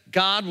that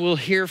God will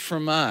hear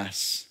from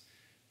us,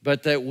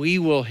 but that we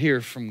will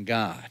hear from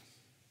God,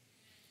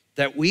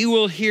 that we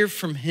will hear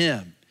from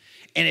him.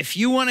 And if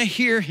you want to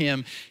hear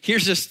him,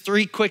 here's just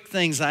 3 quick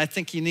things I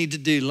think you need to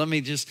do. Let me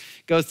just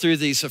go through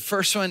these. The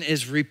first one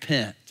is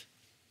repent.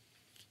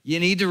 You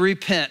need to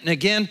repent. And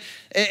again,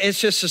 it's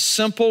just a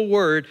simple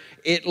word.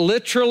 It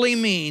literally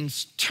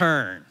means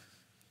turn,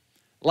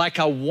 like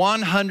a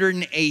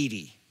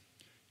 180,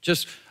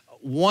 just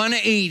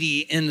 180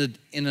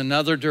 in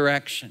another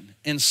direction.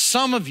 And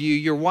some of you,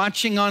 you're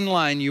watching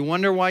online, you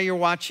wonder why you're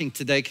watching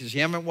today because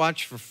you haven't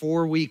watched for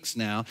 4 weeks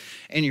now,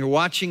 and you're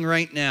watching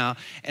right now,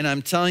 and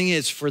I'm telling you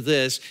it's for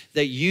this,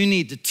 that you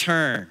need to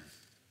turn.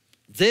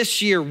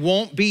 This year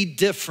won't be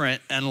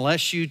different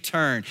unless you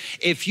turn.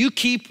 If you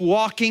keep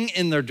walking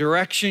in the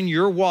direction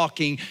you're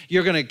walking,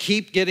 you're gonna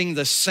keep getting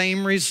the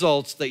same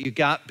results that you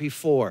got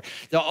before.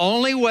 The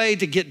only way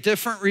to get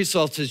different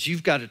results is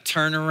you've got to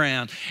turn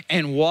around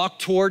and walk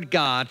toward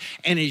God.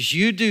 And as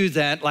you do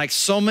that, like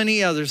so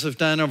many others have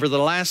done over the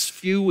last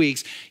few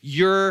weeks,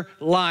 your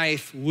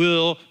life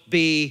will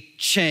be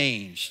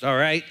changed, all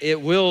right?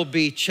 It will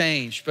be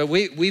changed, but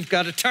we've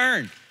got to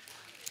turn.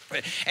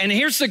 And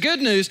here's the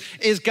good news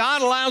is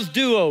God allows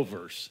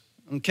do-overs,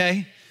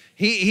 okay?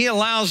 He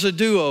allows a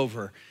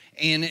do-over,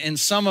 and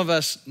some of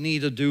us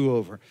need a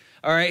do-over.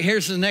 All right,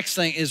 here's the next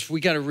thing is we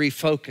got to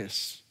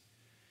refocus.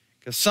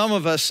 Because some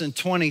of us in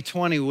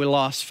 2020, we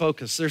lost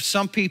focus. There's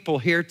some people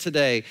here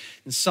today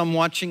and some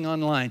watching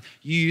online,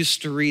 you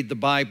used to read the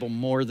Bible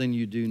more than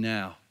you do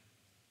now.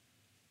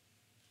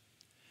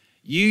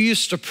 You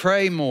used to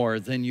pray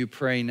more than you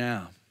pray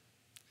now.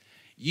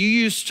 You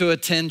used to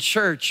attend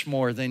church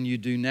more than you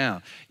do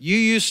now. You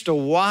used to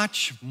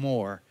watch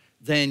more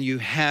than you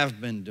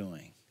have been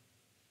doing.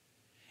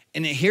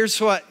 And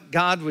here's what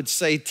God would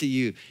say to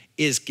you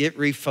is get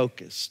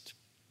refocused.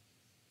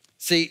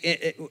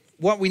 See,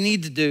 what we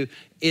need to do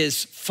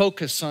is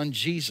focus on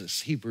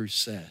Jesus, Hebrews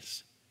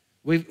says.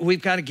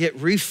 We've got to get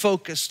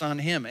refocused on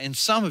him. And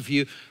some of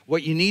you,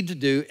 what you need to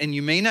do, and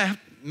you may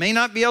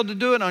not be able to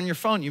do it on your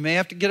phone. You may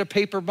have to get a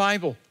paper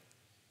Bible.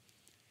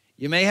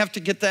 You may have to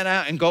get that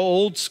out and go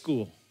old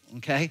school,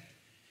 okay?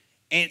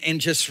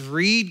 And just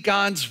read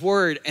God's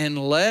word and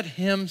let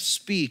him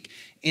speak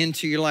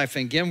into your life.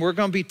 And again, we're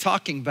going to be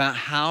talking about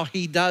how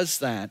he does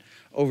that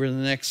over the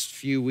next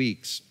few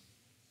weeks.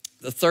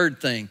 The third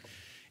thing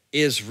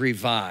is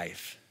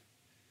revive.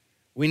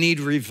 We need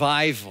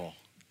revival.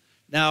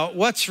 Now,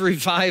 what's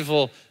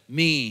revival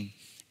mean?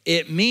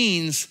 It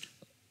means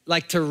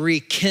like to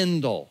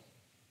rekindle,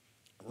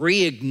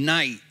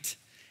 reignite.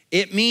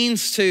 It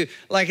means to,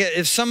 like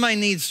if somebody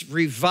needs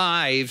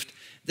revived,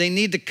 they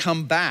need to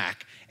come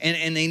back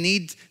and they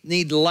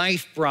need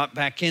life brought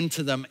back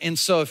into them. And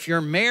so if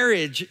your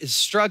marriage is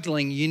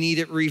struggling, you need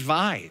it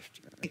revived.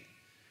 Right?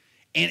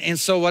 And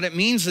so what it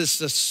means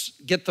is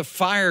get the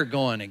fire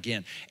going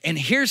again. And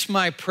here's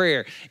my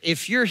prayer.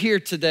 If you're here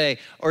today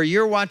or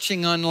you're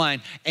watching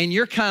online and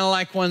you're kind of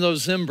like one of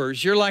those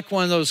embers, you're like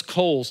one of those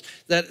coals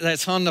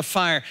that's on the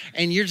fire,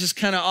 and you're just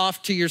kind of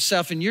off to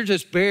yourself and you're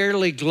just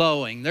barely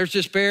glowing. There's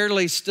just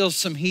barely still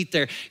some heat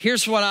there.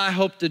 Here's what I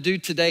hope to do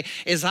today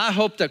is I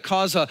hope to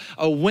cause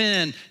a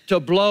wind to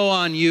blow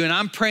on you. And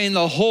I'm praying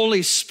the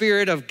Holy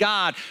Spirit of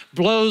God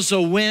blows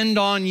a wind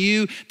on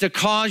you to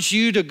cause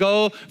you to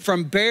go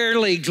from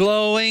barely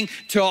glowing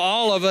to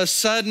all of a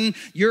sudden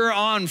you're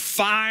on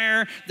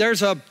fire.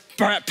 There's a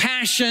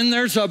passion,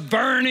 there's a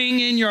burning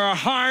in your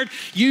heart.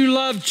 You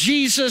love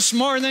Jesus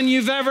more than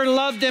you've ever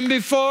loved him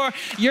before.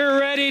 You're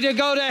ready to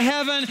go to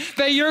heaven,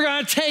 but you're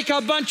going to take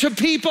a bunch of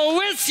people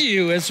with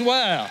you as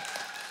well.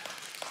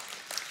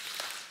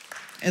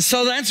 And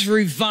so that's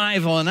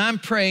revival, and I'm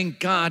praying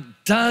God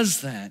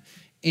does that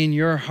in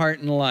your heart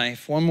and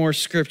life. One more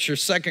scripture,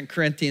 2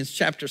 Corinthians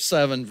chapter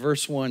 7,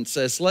 verse 1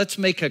 says, let's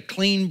make a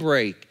clean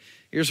break.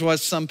 Here's what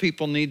some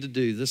people need to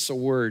do. This is a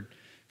word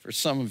for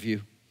some of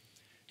you.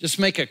 Just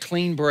make a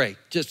clean break.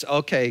 Just,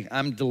 okay,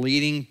 I'm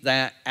deleting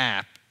that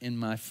app in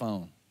my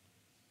phone.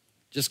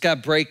 Just got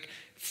to break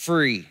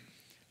free.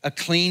 A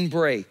clean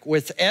break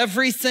with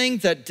everything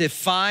that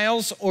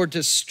defiles or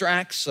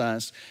distracts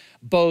us,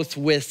 both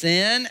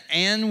within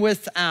and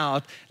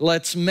without.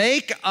 Let's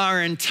make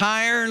our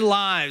entire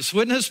lives.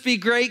 Wouldn't this be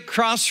great?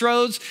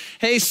 Crossroads.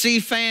 Hey,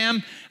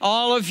 CFAM,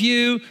 all of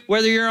you,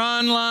 whether you're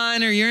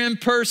online or you're in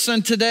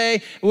person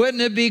today,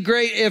 wouldn't it be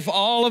great if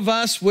all of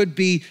us would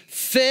be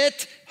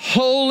fit,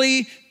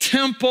 holy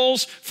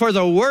temples for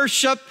the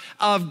worship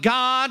of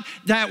God,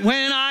 that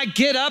when I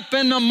get up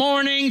in the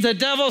morning, the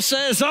devil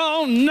says,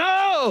 oh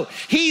no,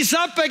 he's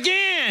up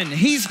again.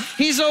 He's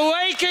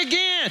awake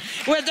again.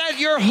 With that,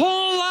 your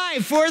whole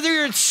life, whether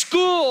you're at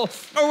school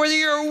or whether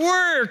you're at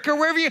work or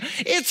wherever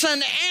it's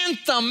an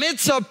anthem.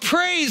 It's a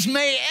praise.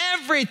 May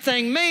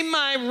everything, may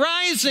my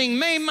rising,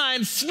 may my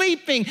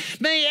sleeping,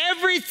 may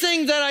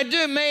everything that I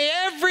do, may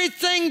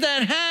everything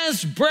that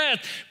has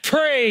breath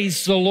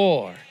praise the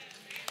Lord.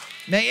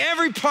 May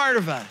every part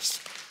of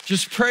us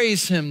just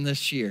praise him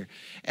this year.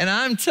 And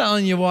I'm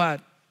telling you what,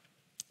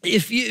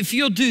 if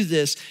you'll do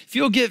this, if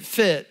you'll get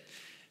fit,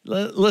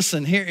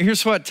 listen,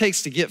 here's what it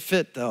takes to get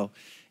fit though.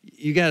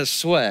 You got to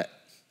sweat.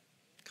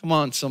 Come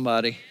on,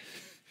 somebody.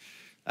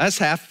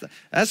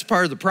 That's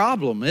part of the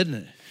problem, isn't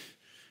it?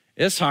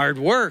 It's hard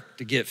work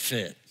to get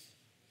fit.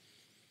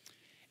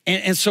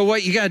 And so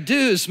what you got to do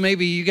is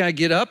maybe you got to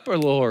get up a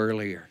little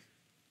earlier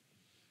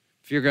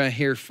if you're going to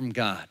hear from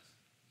God.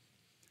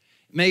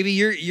 Maybe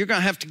you're going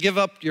to have to give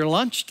up your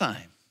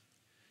lunchtime.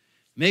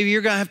 Maybe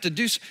you're going to have to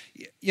do,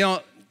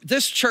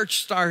 this church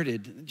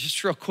started,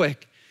 just real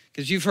quick,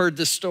 because you've heard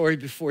this story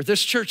before.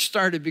 This church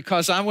started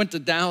because I went to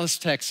Dallas,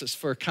 Texas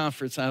for a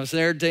conference. I was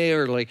there a day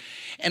early,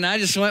 and I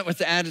just went with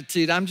the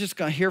attitude, I'm just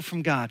going to hear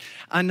from God.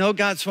 I know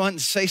God's wanting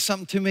to say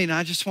something to me, and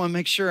I just want to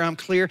make sure I'm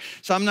clear,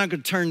 so I'm not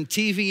going to turn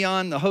TV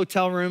on, the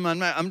hotel room.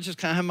 I'm just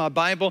going to have my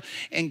Bible,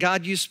 and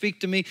God, you speak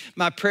to me.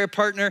 My prayer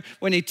partner,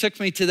 when he took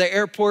me to the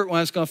airport, when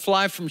I was going to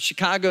fly from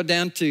Chicago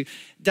down to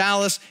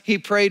Dallas, he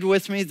prayed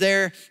with me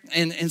there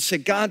and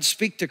said, God,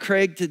 speak to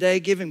Craig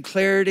today. Give him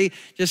clarity.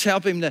 Just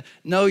help him to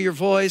know your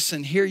voice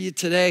and hear you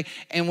today.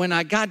 And when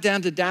I got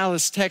down to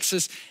Dallas,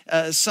 Texas,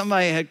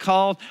 somebody had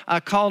called.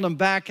 I called them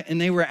back, and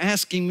they were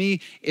asking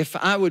me if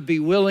I would be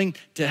willing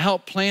to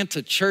help plant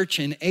a church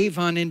in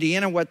Avon,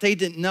 Indiana. What they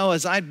didn't know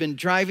is I'd been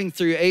driving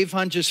through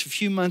Avon just a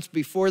few months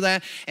before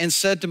that and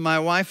said to my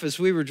wife as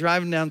we were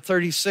driving down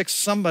 36,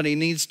 somebody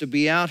needs to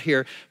be out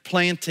here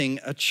planting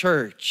a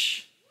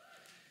church.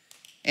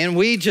 And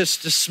we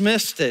just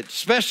dismissed it,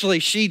 especially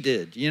she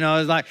did.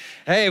 It's like,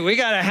 hey, we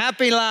got a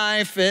happy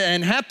life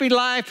and happy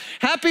wife,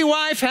 happy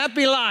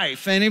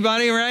life.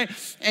 Anybody, right?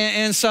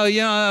 And so,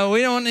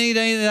 we don't need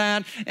any of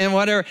that and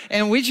whatever.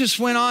 And we just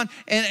went on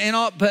and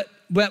all.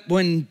 But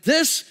when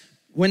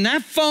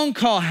that phone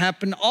call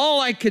happened,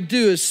 all I could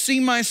do is see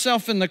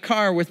myself in the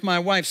car with my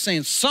wife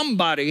saying,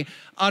 somebody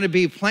ought to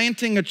be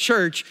planting a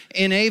church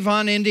in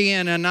Avon,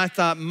 Indiana. And I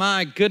thought,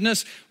 my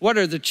goodness, what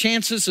are the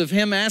chances of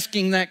him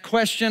asking that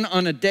question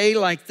on a day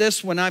like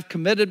this when I've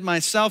committed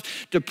myself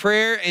to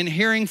prayer and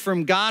hearing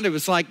from God? It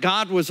was like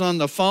God was on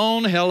the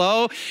phone,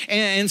 hello.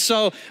 And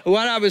so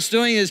what I was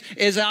doing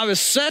is I was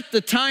set the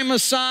time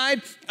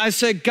aside. I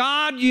said,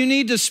 God, you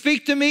need to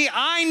speak to me.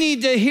 I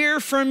need to hear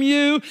from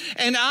you,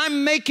 and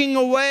I'm making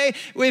a way.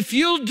 If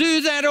you'll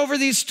do that over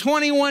these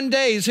 21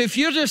 days, if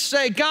you just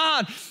say,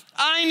 God,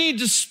 I need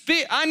to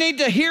speak. I need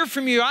to hear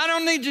from you. I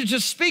don't need to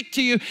just speak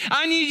to you.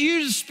 I need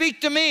you to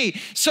speak to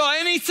me. So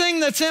anything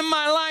that's in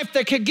my life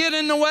that could get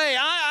in the way,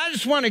 I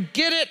just want to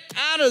get it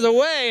out of the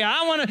way.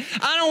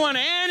 I don't want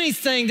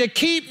anything to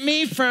keep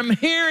me from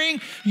hearing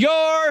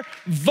your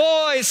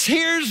voice.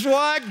 Here's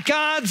what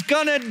God's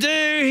going to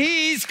do.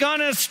 He's going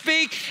to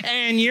speak,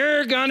 and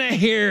you're going to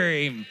hear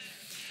him.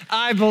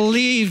 I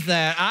believe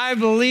that. I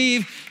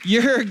believe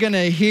you're going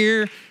to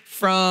hear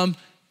from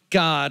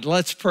God.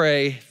 Let's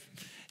pray.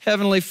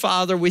 Heavenly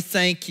Father, we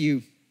thank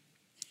you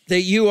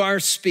that you are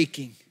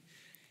speaking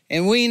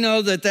And we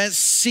know that that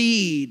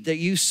seed that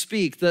you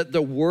speak, that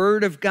the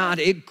word of God,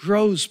 it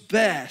grows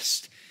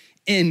best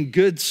in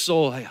good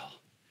soil.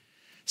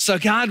 So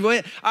God,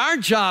 our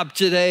job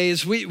today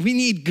is we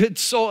need good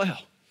soil.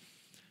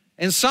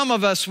 And some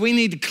of us, we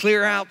need to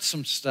clear out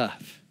some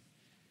stuff.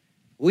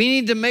 We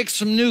need to make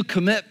some new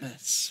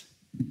commitments.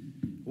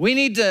 We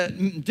need to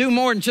do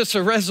more than just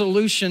a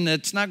resolution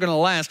that's not going to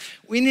last.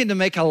 We need to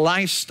make a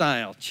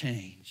lifestyle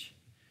change.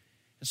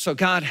 So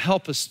God,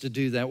 help us to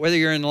do that. Whether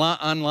you're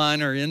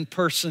online or in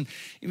person,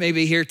 you may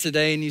be here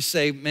today and you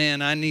say,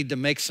 man, I need to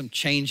make some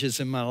changes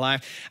in my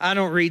life. I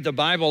don't read the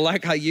Bible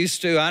like I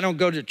used to. I don't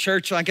go to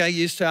church like I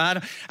used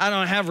to. I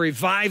don't have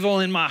revival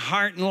in my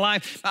heart and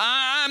life.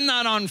 I'm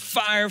not on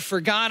fire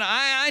for God.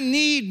 I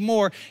need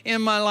more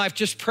in my life.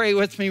 Just pray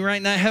with me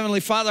right now.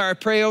 Heavenly Father, I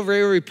pray over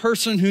every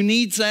person who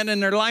needs that in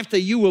their life,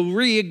 that you will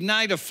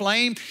reignite a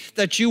flame,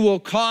 that you will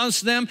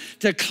cause them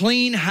to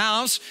clean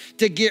house,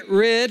 to get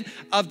rid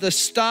of the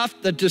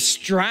stuff, the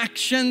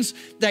distractions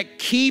that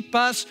keep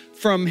us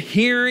from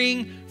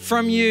hearing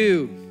from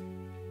you.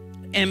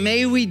 And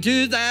may we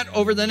do that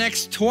over the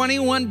next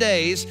 21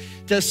 days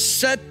to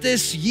set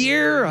this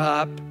year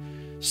up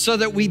so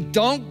that we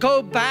don't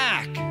go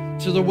back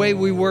to the way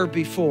we were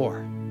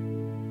before.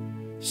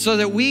 So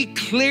that we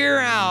clear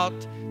out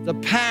the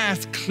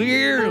path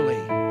clearly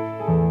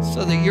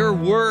so that your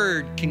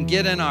word can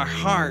get in our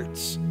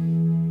hearts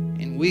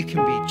and we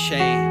can be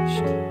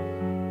changed.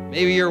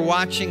 Maybe you're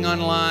watching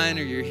online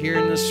or you're here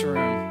in this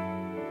room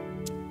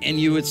and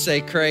you would say,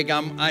 Craig,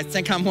 I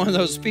think I'm one of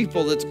those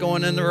people that's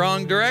going in the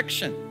wrong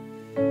direction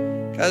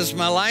because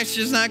my life's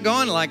just not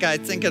going like I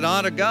think it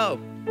ought to go.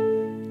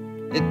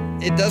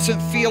 It doesn't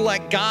feel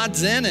like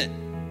God's in it,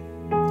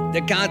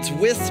 that God's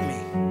with me.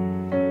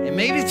 And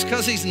maybe it's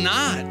because he's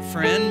not,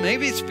 friend.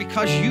 Maybe it's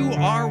because you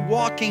are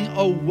walking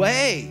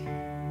away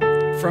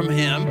from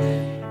him.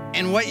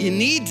 And what you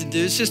need to do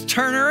is just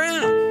turn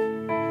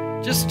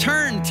around. Just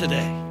turn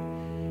today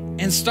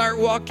and start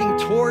walking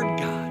toward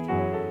God.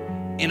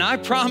 And I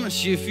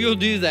promise you, if you'll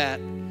do that,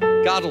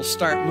 God will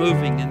start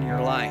moving in your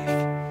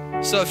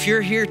life. So if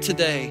you're here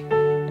today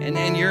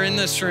and you're in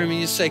this room and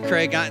you say,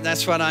 Craig,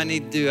 that's what I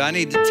need to do. I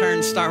need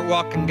to start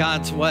walking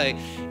God's way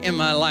in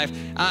my life.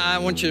 I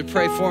want you to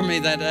pray for me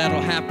that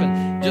that'll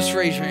happen. Just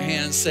raise your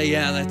hand and say,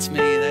 yeah, that's me.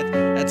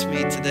 That's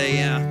me today.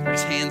 Yeah,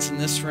 there's hands in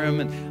this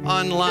room and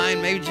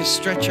online. Maybe just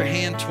stretch your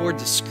hand toward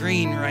the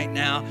screen right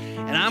now.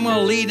 And I'm going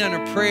to lead in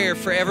a prayer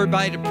for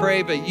everybody to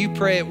pray, but you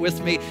pray it with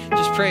me.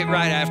 Just pray it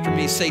right after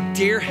me. Say,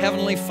 Dear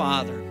Heavenly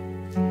Father,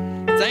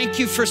 thank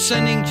you for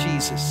sending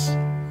Jesus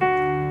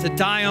to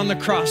die on the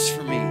cross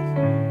for me,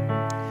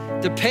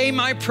 to pay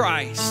my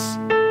price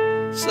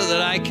so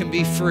that I can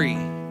be free.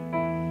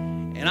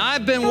 And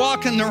I've been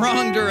walking the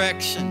wrong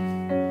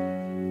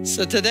direction.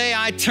 So today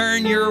I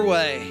turn your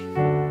way.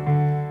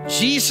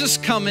 Jesus,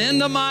 come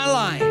into my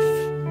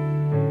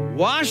life.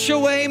 Wash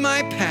away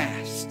my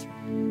past.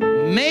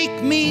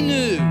 Make me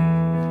new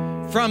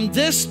from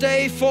this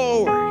day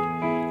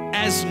forward.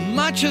 As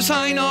much as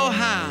I know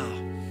how,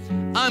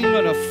 I'm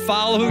going to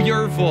follow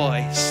your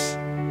voice.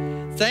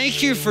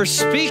 Thank you for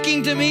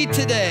speaking to me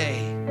today.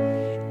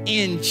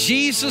 In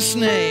Jesus'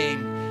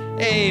 name,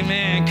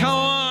 amen. Come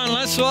on,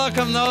 let's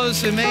welcome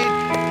those who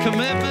made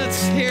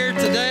commitments here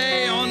today.